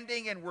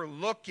standing and we're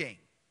looking.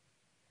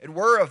 And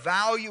we're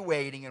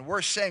evaluating and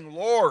we're saying,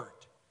 Lord,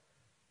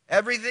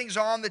 everything's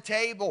on the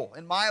table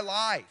in my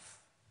life.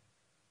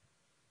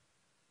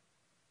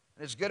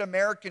 And as good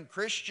American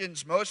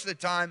Christians, most of the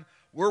time,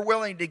 we're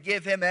willing to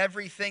give Him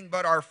everything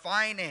but our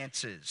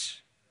finances.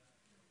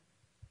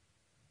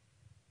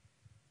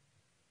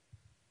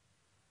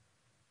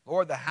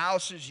 Lord, the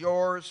house is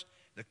yours,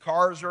 the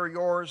cars are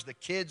yours, the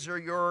kids are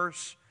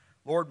yours.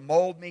 Lord,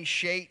 mold me,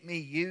 shape me,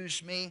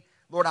 use me.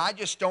 Lord, I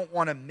just don't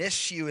want to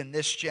miss you in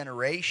this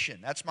generation.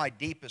 That's my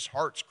deepest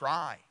heart's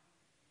cry.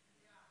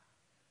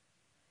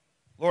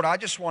 Lord, I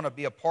just want to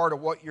be a part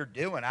of what you're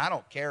doing. I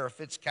don't care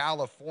if it's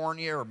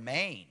California or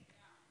Maine.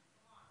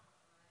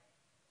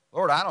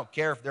 Lord, I don't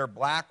care if they're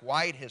black,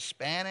 white,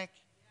 Hispanic.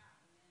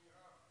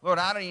 Lord,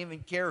 I don't even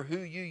care who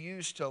you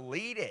use to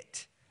lead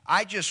it.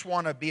 I just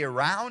want to be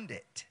around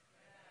it.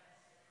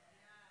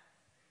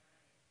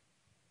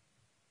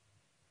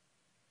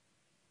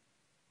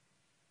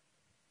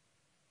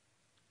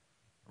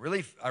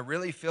 I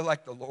really feel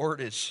like the Lord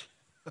is,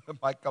 it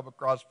might come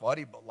across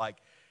funny, but like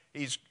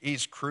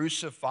He's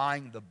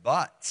crucifying the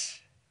buts.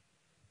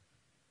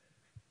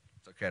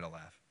 It's okay to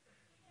laugh.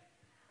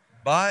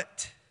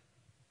 But,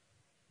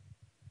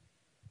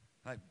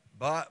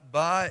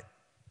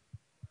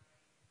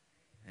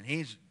 and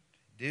He's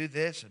do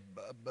this,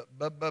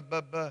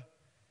 but.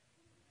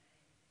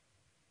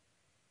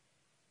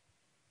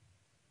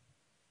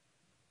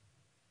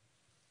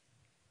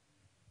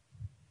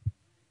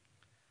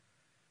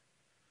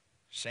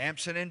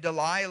 Samson and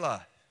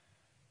Delilah,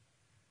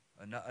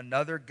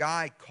 another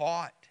guy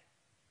caught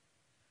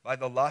by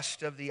the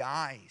lust of the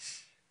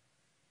eyes.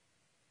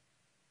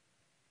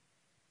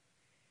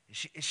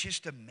 It's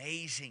just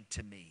amazing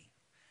to me.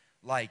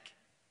 Like,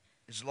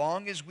 as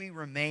long as we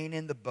remain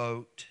in the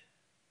boat,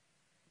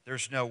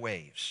 there's no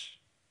waves.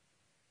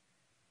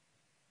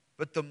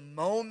 But the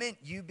moment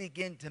you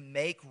begin to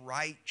make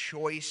right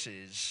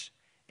choices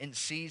in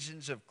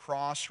seasons of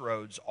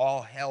crossroads,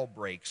 all hell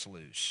breaks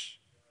loose.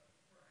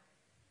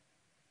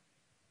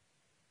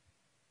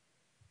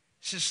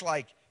 It's just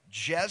like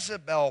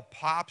Jezebel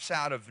pops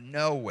out of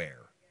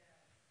nowhere.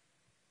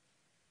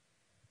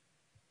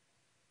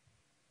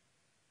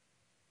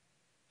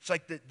 It's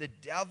like the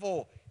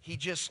devil, he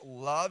just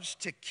loves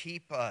to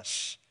keep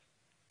us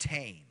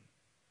tame.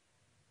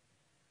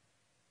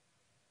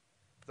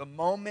 The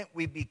moment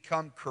we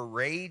become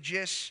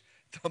courageous,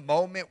 the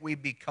moment we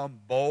become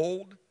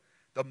bold,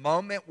 the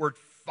moment we're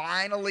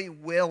finally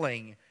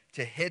willing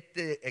to hit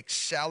the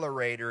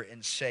accelerator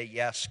and say,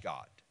 yes,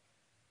 God.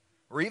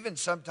 Or even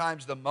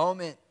sometimes the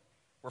moment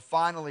we're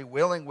finally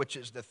willing, which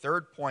is the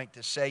third point,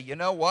 to say, you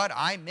know what,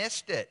 I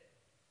missed it.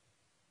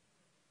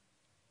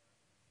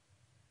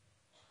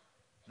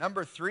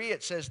 Number 3,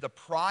 it says the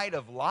pride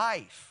of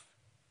life.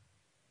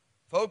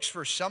 Folks,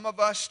 for some of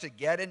us to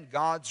get in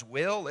God's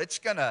will, it's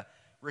going to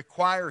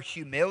require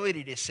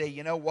humility to say,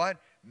 you know what,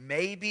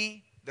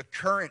 maybe the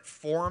current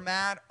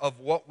format of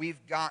what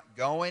we've got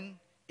going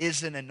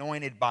isn't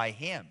anointed by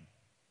Him.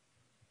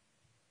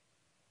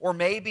 Or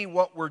maybe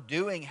what we're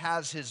doing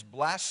has His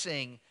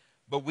blessing,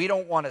 but we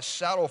don't want to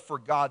settle for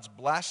God's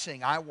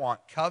blessing. I want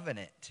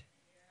covenant.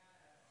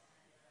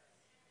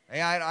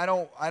 Hey, I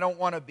don't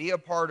want to be a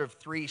part of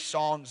 3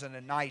 songs and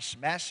a nice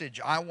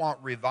message. I want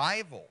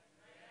revival.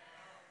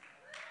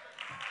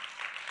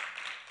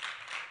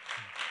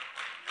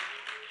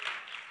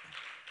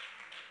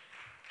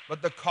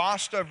 But the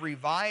cost of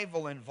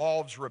revival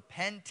involves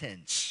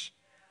repentance,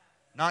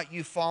 not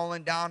you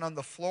falling down on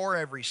the floor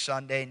every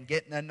Sunday and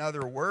getting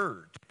another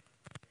word.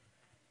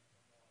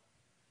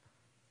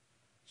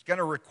 It's going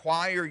to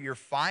require your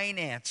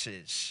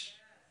finances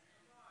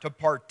to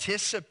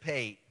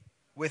participate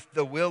with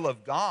the will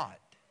of God.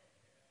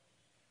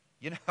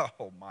 You know,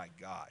 oh my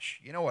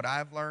gosh, you know what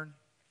I've learned?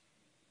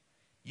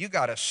 You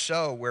got to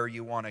sow where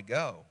you want to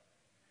go.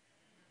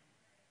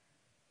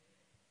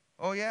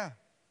 Oh yeah.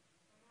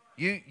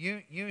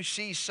 You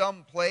see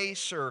some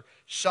place or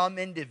some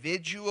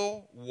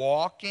individual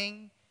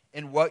walking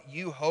in what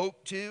you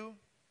hope to.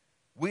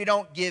 We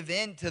don't give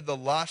in to the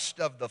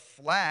lust of the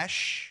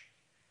flesh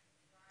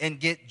and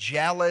get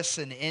jealous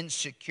and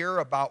insecure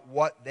about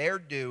what they're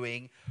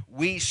doing.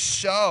 We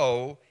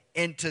sow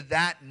into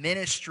that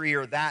ministry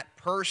or that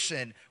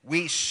person.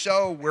 We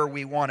sow where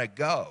we want to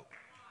go.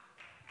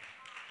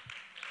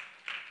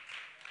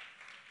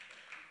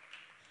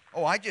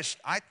 Oh, I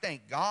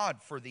thank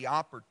God for the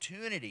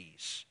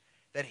opportunities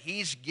that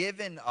He's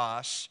given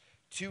us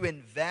to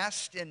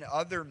invest in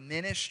other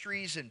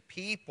ministries and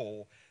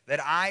people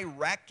that I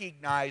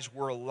recognize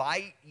were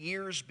light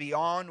years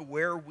beyond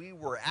where we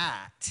were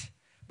at.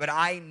 But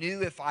I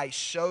knew if I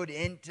sowed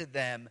into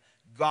them,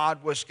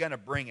 God was going to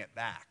bring it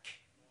back.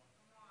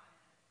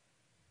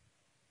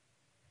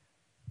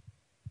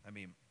 I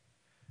mean,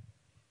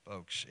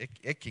 folks,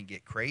 it can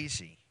get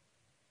crazy.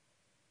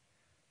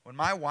 When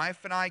my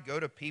wife and I go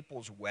to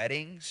people's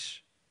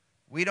weddings,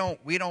 we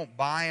don't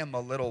buy them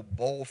a little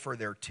bowl for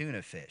their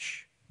tuna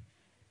fish.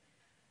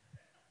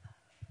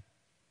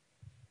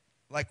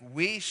 Like,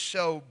 we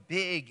sow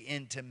big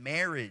into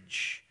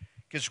marriage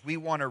because we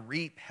want to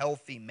reap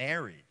healthy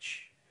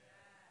marriage.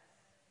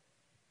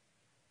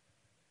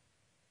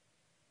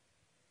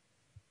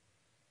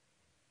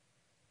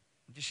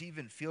 I just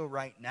even feel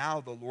right now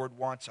the Lord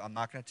wants, I'm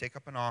not going to take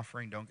up an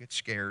offering, don't get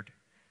scared.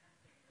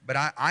 But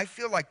I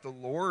feel like the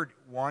Lord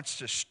wants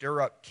to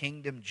stir up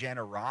kingdom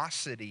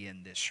generosity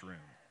in this room.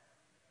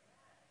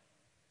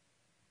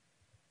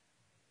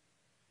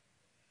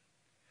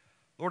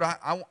 Lord,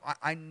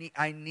 I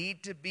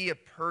need to be a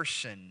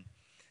person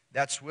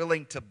that's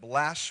willing to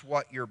bless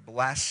what you're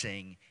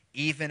blessing,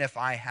 even if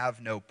I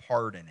have no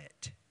part in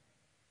it.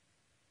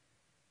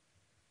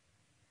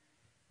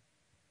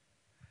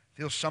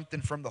 Feel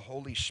something from the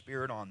Holy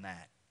Spirit on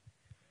that.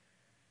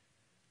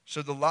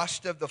 So the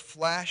lust of the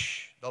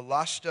flesh, the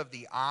lust of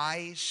the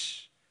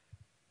eyes,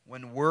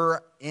 when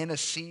we're in a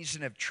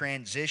season of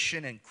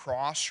transition and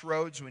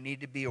crossroads, we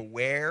need to be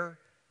aware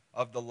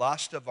of the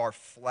lust of our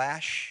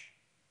flesh.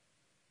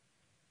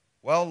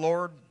 Well,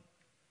 Lord,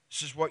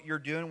 this is what you're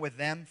doing with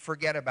them.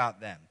 Forget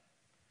about them.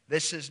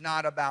 This is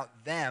not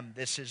about them.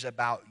 This is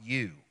about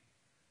you.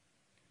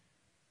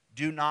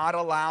 Do not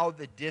allow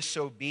the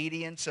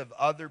disobedience of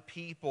other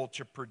people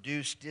to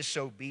produce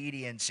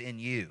disobedience in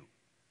you.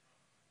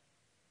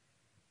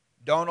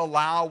 Don't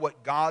allow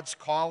what God's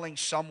calling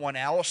someone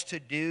else to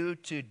do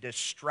to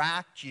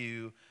distract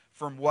you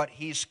from what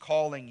He's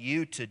calling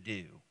you to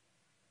do.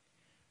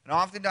 And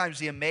oftentimes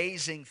the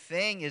amazing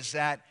thing is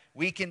that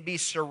we can be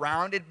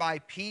surrounded by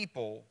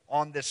people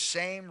on the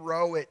same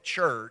row at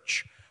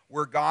church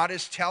where God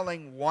is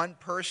telling one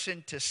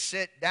person to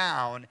sit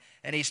down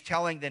and He's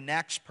telling the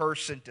next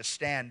person to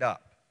stand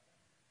up.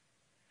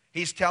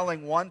 He's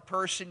telling one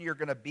person you're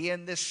going to be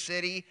in this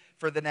city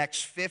for the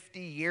next 50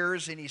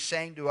 years, and He's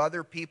saying to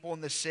other people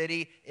in the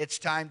city, it's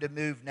time to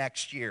move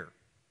next year.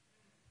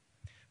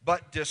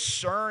 But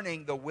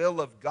discerning the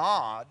will of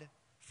God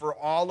for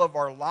all of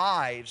our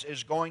lives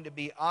is going to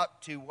be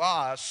up to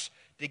us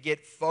to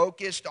get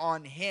focused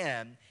on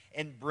Him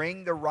and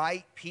bring the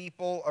right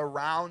people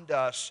around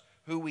us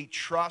who we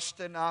trust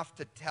enough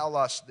to tell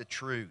us the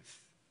truth.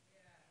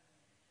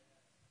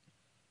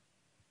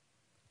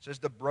 It says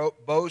the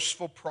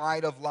boastful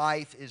pride of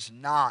life is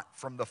not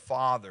from the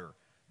Father,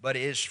 but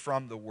is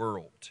from the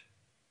world.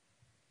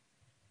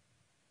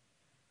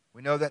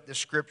 We know that the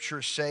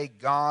Scriptures say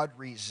God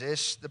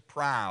resists the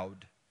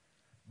proud,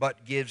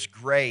 but gives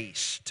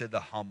grace to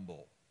the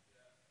humble.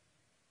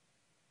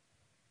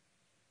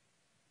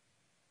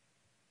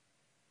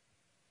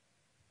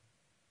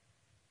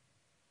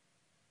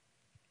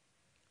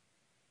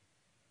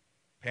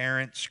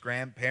 Parents,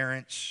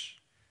 grandparents,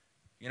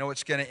 you know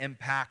what's going to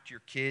impact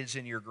your kids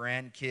and your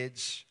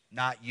grandkids?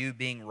 Not you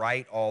being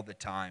right all the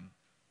time,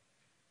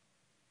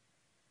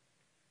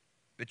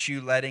 but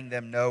you letting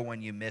them know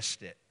when you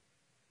missed it.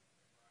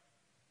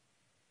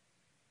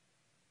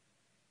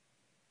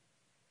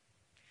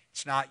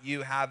 It's not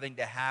you having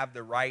to have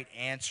the right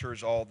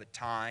answers all the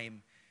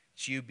time.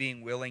 It's you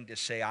being willing to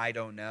say, I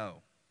don't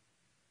know.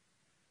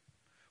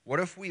 What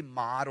if we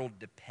modeled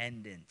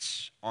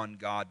dependence on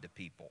God to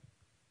people?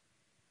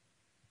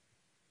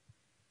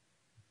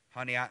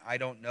 Honey, I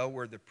don't know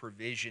where the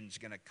provision's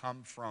going to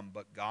come from,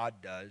 but God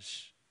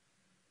does.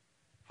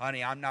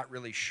 Honey, I'm not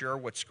really sure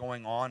what's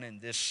going on in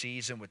this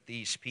season with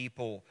these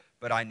people,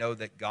 but I know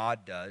that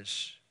God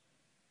does.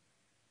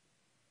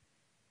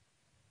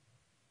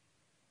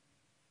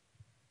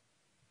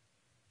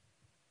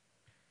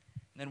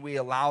 And then we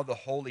allow the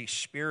Holy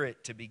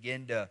Spirit to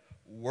begin to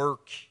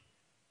work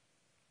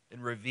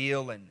and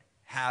reveal and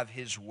have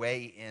His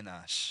way in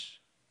us.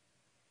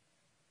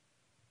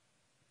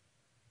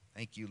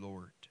 Thank you,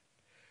 Lord.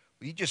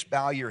 Will you just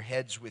bow your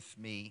heads with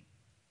me?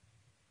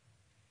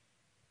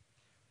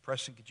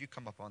 Preston, could you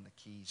come up on the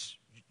keys?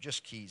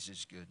 Just keys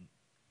is good.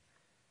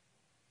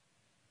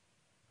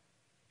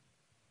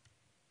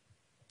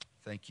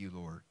 Thank you,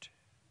 Lord.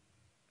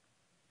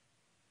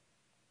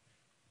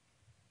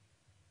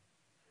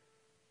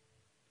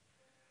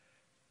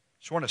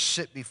 Just want to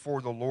sit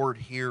before the Lord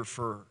here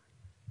for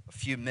a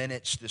few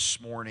minutes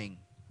this morning.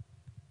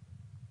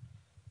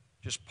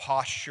 Just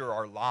posture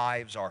our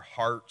lives, our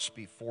hearts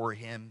before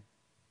Him.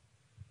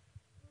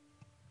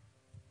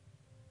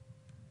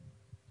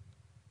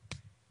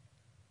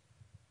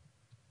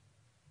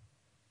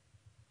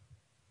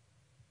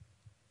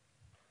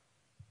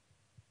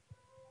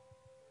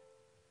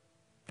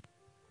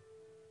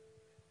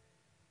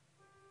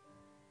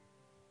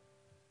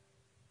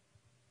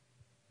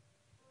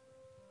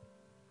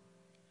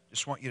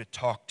 Just want you to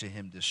talk to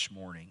Him this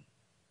morning.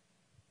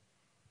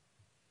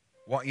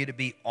 Want you to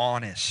be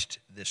honest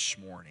this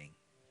morning.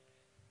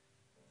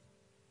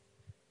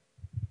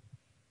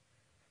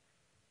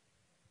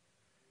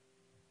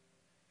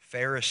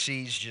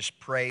 Pharisees just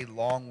pray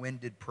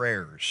long-winded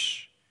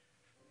prayers.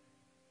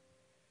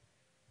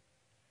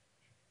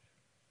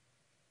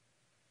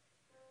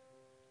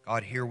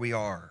 God, here we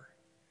are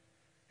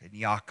in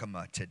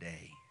Yakima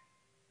today.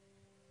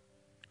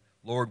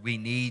 Lord, we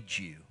need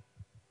You.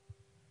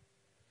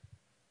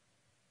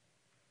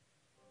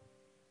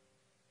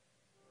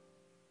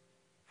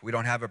 If we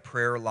don't have a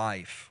prayer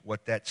life,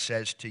 what that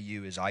says to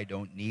You is, I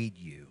don't need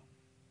You.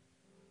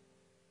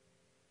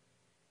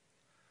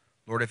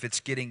 Lord, if it's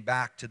getting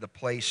back to the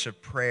place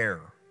of prayer,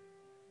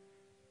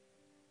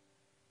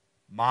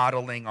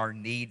 modeling our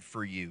need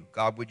for You,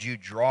 God, would You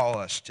draw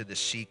us to the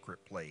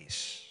secret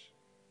place?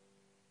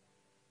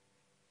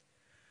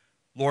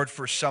 Lord,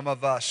 for some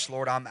of us,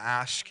 Lord, I'm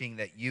asking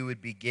that You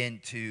would begin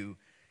to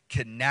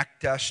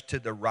connect us to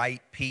the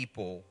right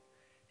people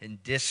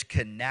and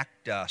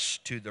disconnect us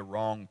to the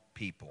wrong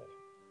people.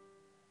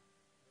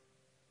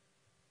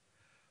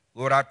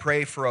 Lord, I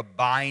pray for a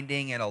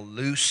binding and a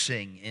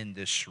loosing in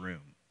this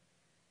room.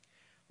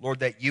 Lord,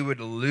 that you would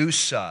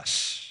loose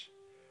us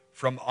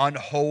from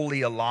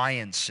unholy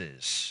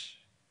alliances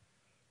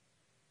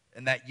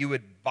and that you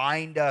would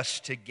bind us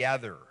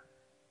together.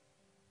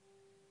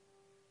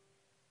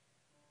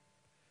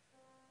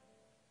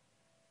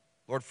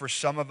 Lord, for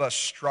some of us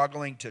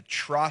struggling to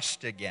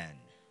trust again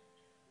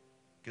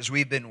because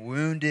we've been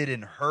wounded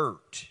and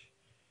hurt,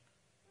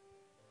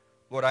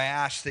 Lord, I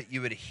ask that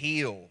you would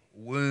heal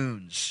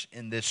wounds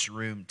in this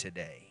room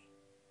today.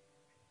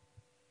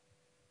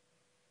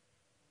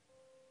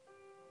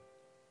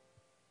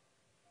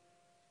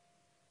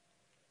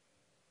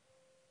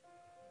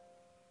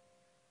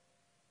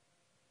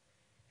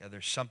 Yeah,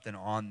 there's something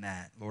on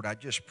that. Lord, I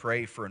just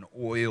pray for an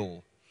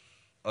oil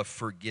of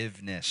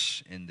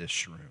forgiveness in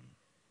this room.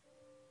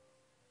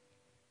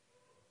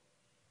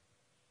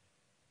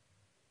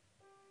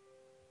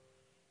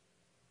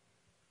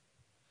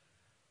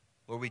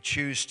 Lord, we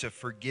choose to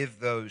forgive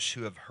those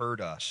who have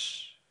hurt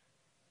us,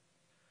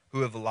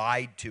 who have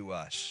lied to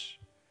us,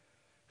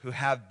 who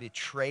have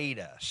betrayed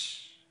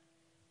us.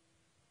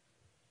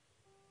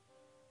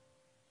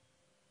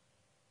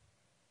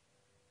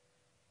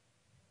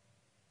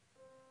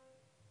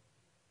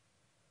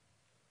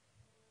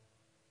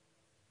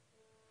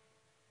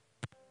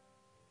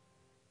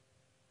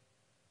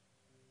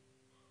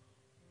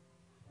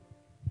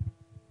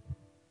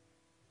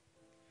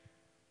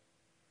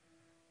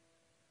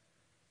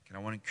 And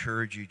I want to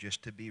encourage you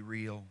just to be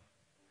real,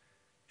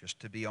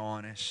 just to be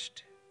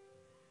honest.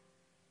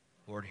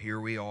 Lord, here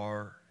we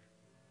are.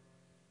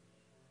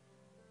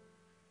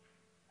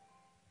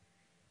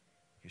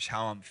 Here's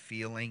how I'm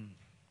feeling.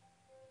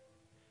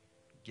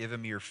 Give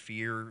him your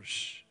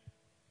fears.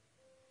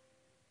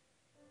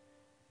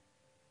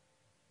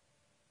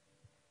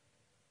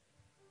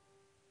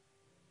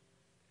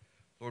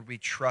 Lord, we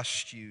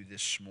trust you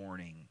this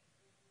morning.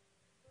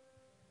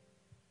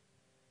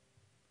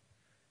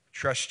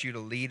 Trust you to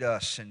lead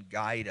us and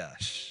guide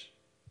us.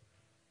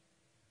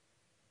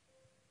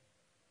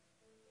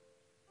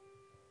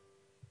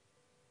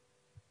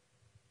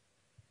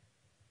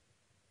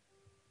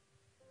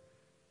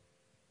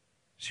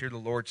 I hear the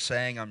Lord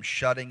saying, I'm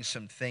shutting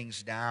some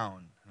things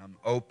down. I'm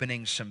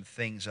opening some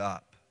things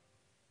up.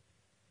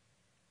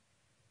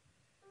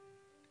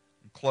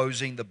 I'm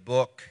closing the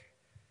book.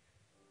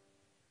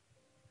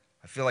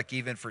 I feel like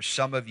even for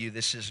some of you,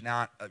 this is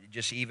not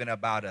just even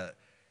about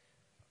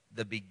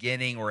the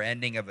beginning or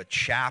ending of a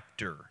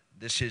chapter.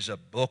 This is a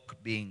book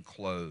being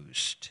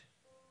closed.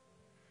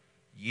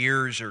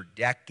 Years or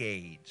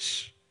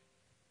decades.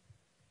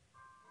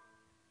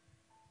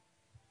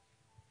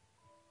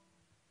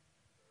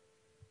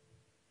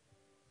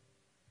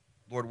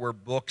 Lord, where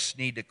books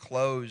need to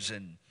close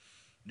and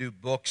new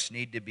books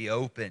need to be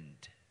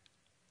opened.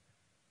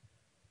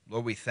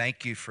 Lord, we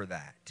thank you for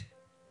that.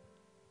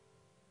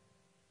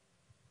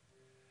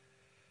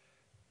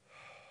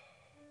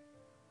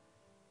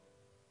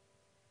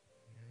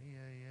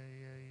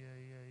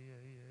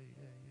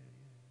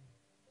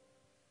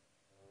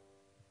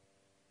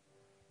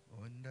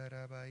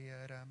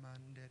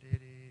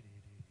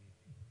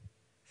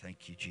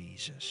 Thank you,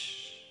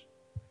 Jesus.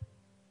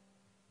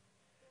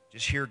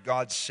 Just hear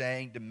God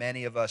saying to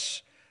many of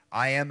us,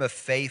 I am a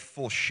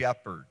faithful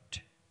shepherd.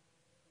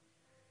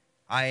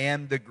 I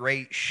am the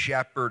great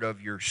shepherd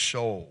of your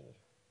soul.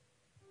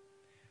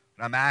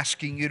 And I'm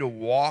asking you to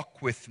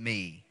walk with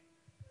me.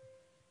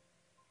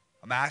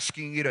 I'm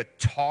asking you to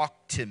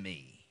talk to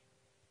me.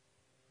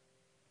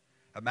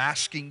 I'm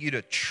asking you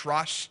to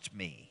trust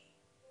me.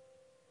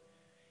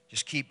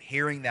 Just keep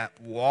hearing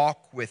that.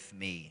 Walk with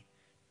me.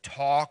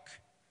 Talk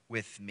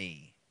with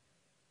me.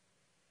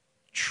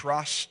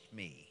 Trust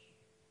me.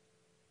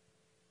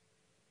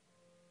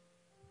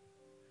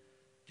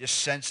 Just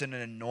sense an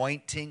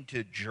anointing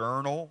to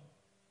journal,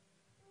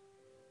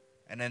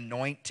 an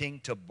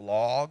anointing to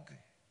blog.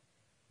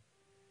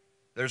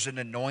 There's an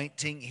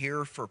anointing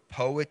here for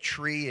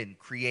poetry and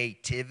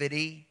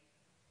creativity.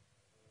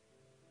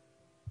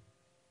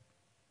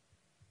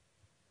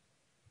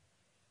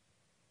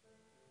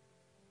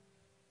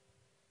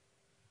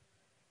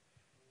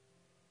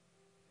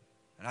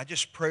 And I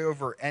just pray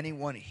over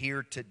anyone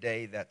here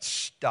today that's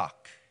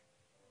stuck.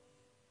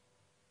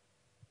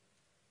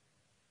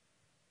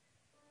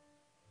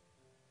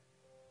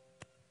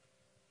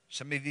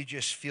 Some of you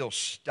just feel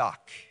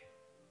stuck.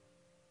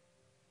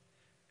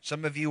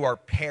 Some of you are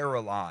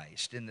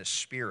paralyzed in the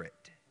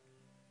spirit.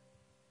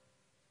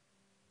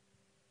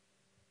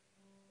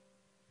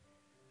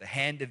 The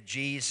hand of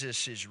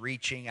Jesus is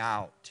reaching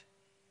out,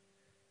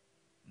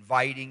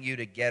 inviting you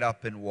to get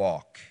up and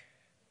walk.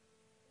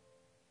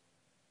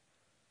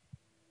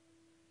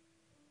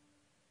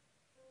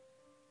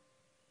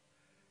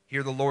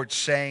 Hear the Lord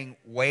saying,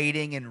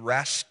 waiting and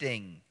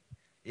resting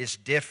is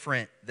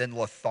different than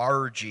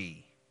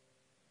lethargy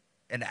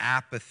and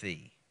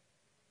apathy.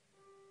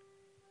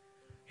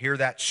 Hear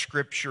that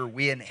scripture.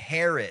 We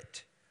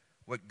inherit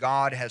what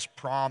God has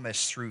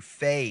promised through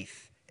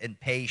faith and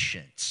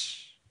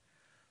patience.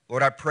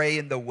 Lord, I pray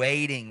in the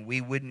waiting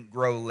we wouldn't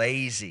grow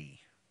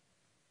lazy.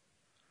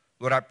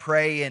 Lord, I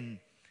pray in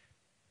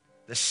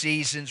the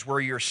seasons where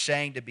you're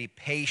saying to be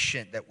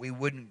patient that we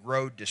wouldn't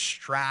grow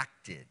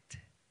distracted.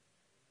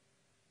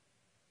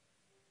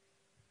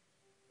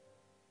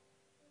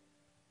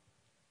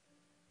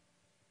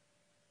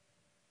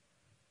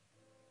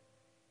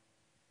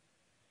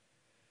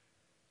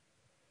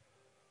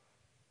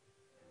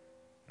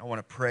 I want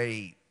to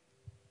pray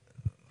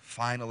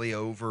finally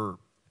over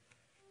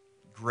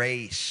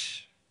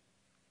grace.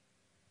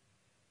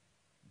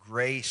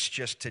 Grace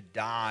just to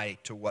die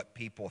to what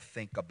people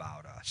think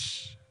about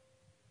us.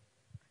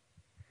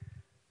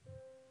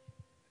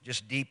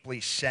 Just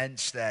deeply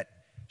sense that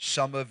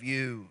some of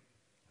you,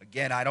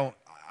 again,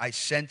 I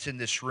sense in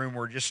this room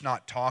we're just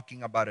not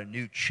talking about a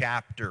new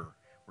chapter.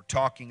 We're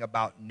talking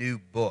about new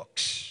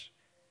books,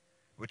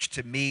 which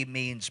to me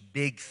means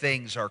big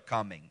things are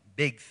coming,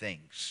 big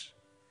things,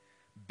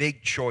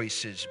 big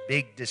choices,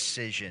 big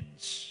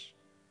decisions.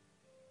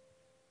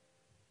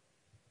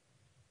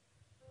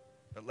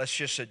 But let's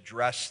just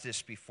address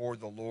this before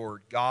the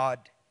Lord. God,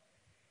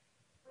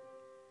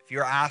 if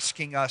you're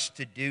asking us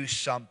to do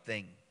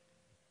something,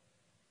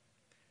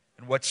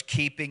 and what's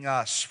keeping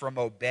us from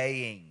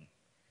obeying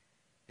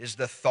is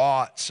the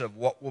thoughts of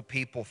what will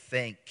people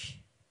think.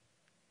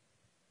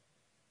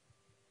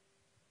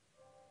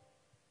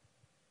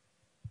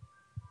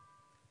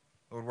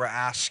 Lord, we're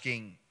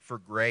asking for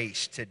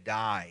grace to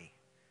die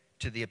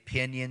to the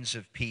opinions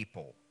of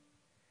people,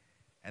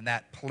 and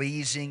that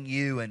pleasing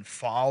you and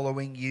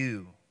following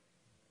you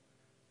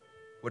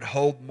would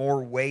hold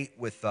more weight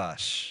with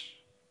us.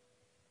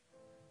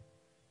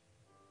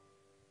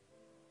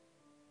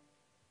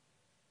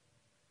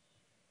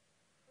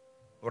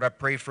 Lord, I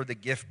pray for the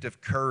gift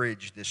of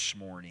courage this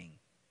morning.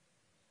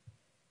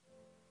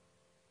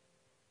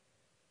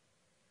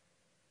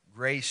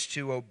 Grace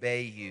to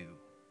obey you.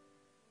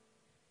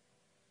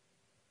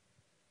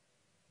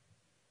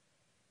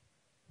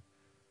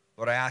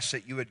 Lord, I ask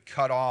that you would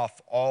cut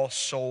off all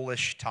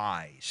soulish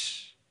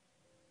ties.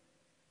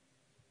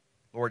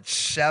 Lord,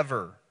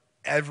 sever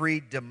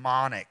every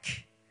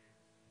demonic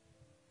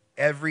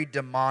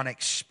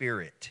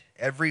spirit,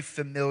 every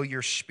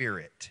familiar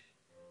spirit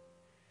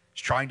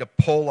is trying to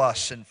pull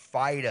us and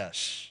fight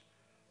us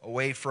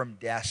away from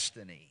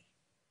destiny.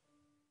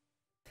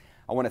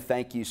 I want to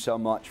thank you so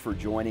much for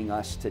joining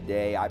us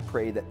today. I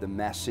pray that the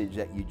message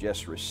that you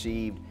just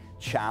received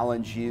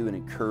challenge you and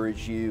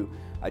encourage you.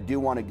 I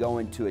do want to go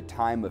into a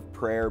time of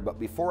prayer, but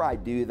before I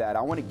do that,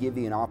 I want to give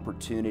you an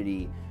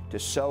opportunity to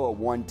sow a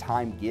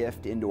one-time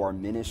gift into our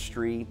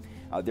ministry.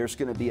 There's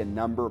going to be a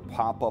number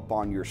pop up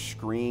on your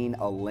screen,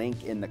 a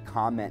link in the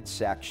comment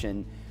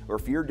section, or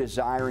if you're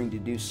desiring to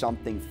do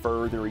something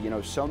further,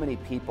 so many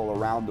people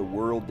around the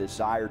world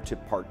desire to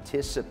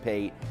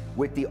participate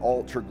with the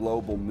Ultra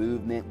Global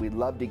movement. We'd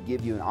love to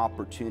give you an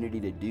opportunity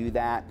to do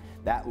that.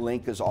 That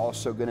link is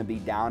also going to be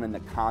down in the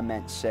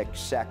comment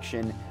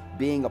section,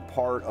 being a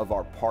part of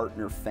our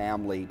partner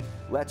family.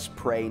 Let's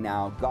pray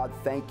now. God,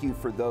 thank you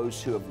for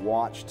those who have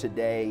watched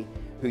today,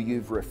 who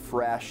you've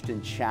refreshed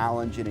and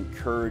challenged and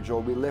encouraged.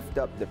 Lord, we lift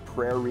up the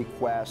prayer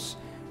requests.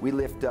 We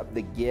lift up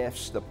the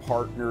gifts, the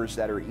partners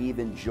that are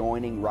even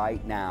joining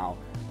right now.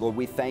 Lord,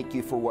 we thank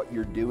you for what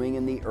you're doing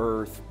in the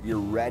earth. You're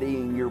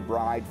readying your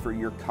bride for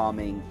your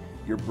coming.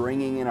 You're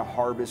bringing in a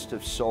harvest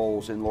of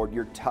souls. And Lord,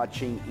 you're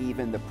touching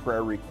even the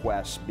prayer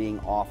requests being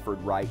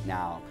offered right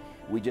now.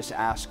 We just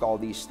ask all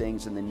these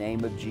things in the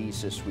name of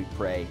Jesus, we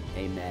pray.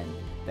 Amen.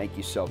 Thank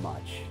you so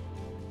much.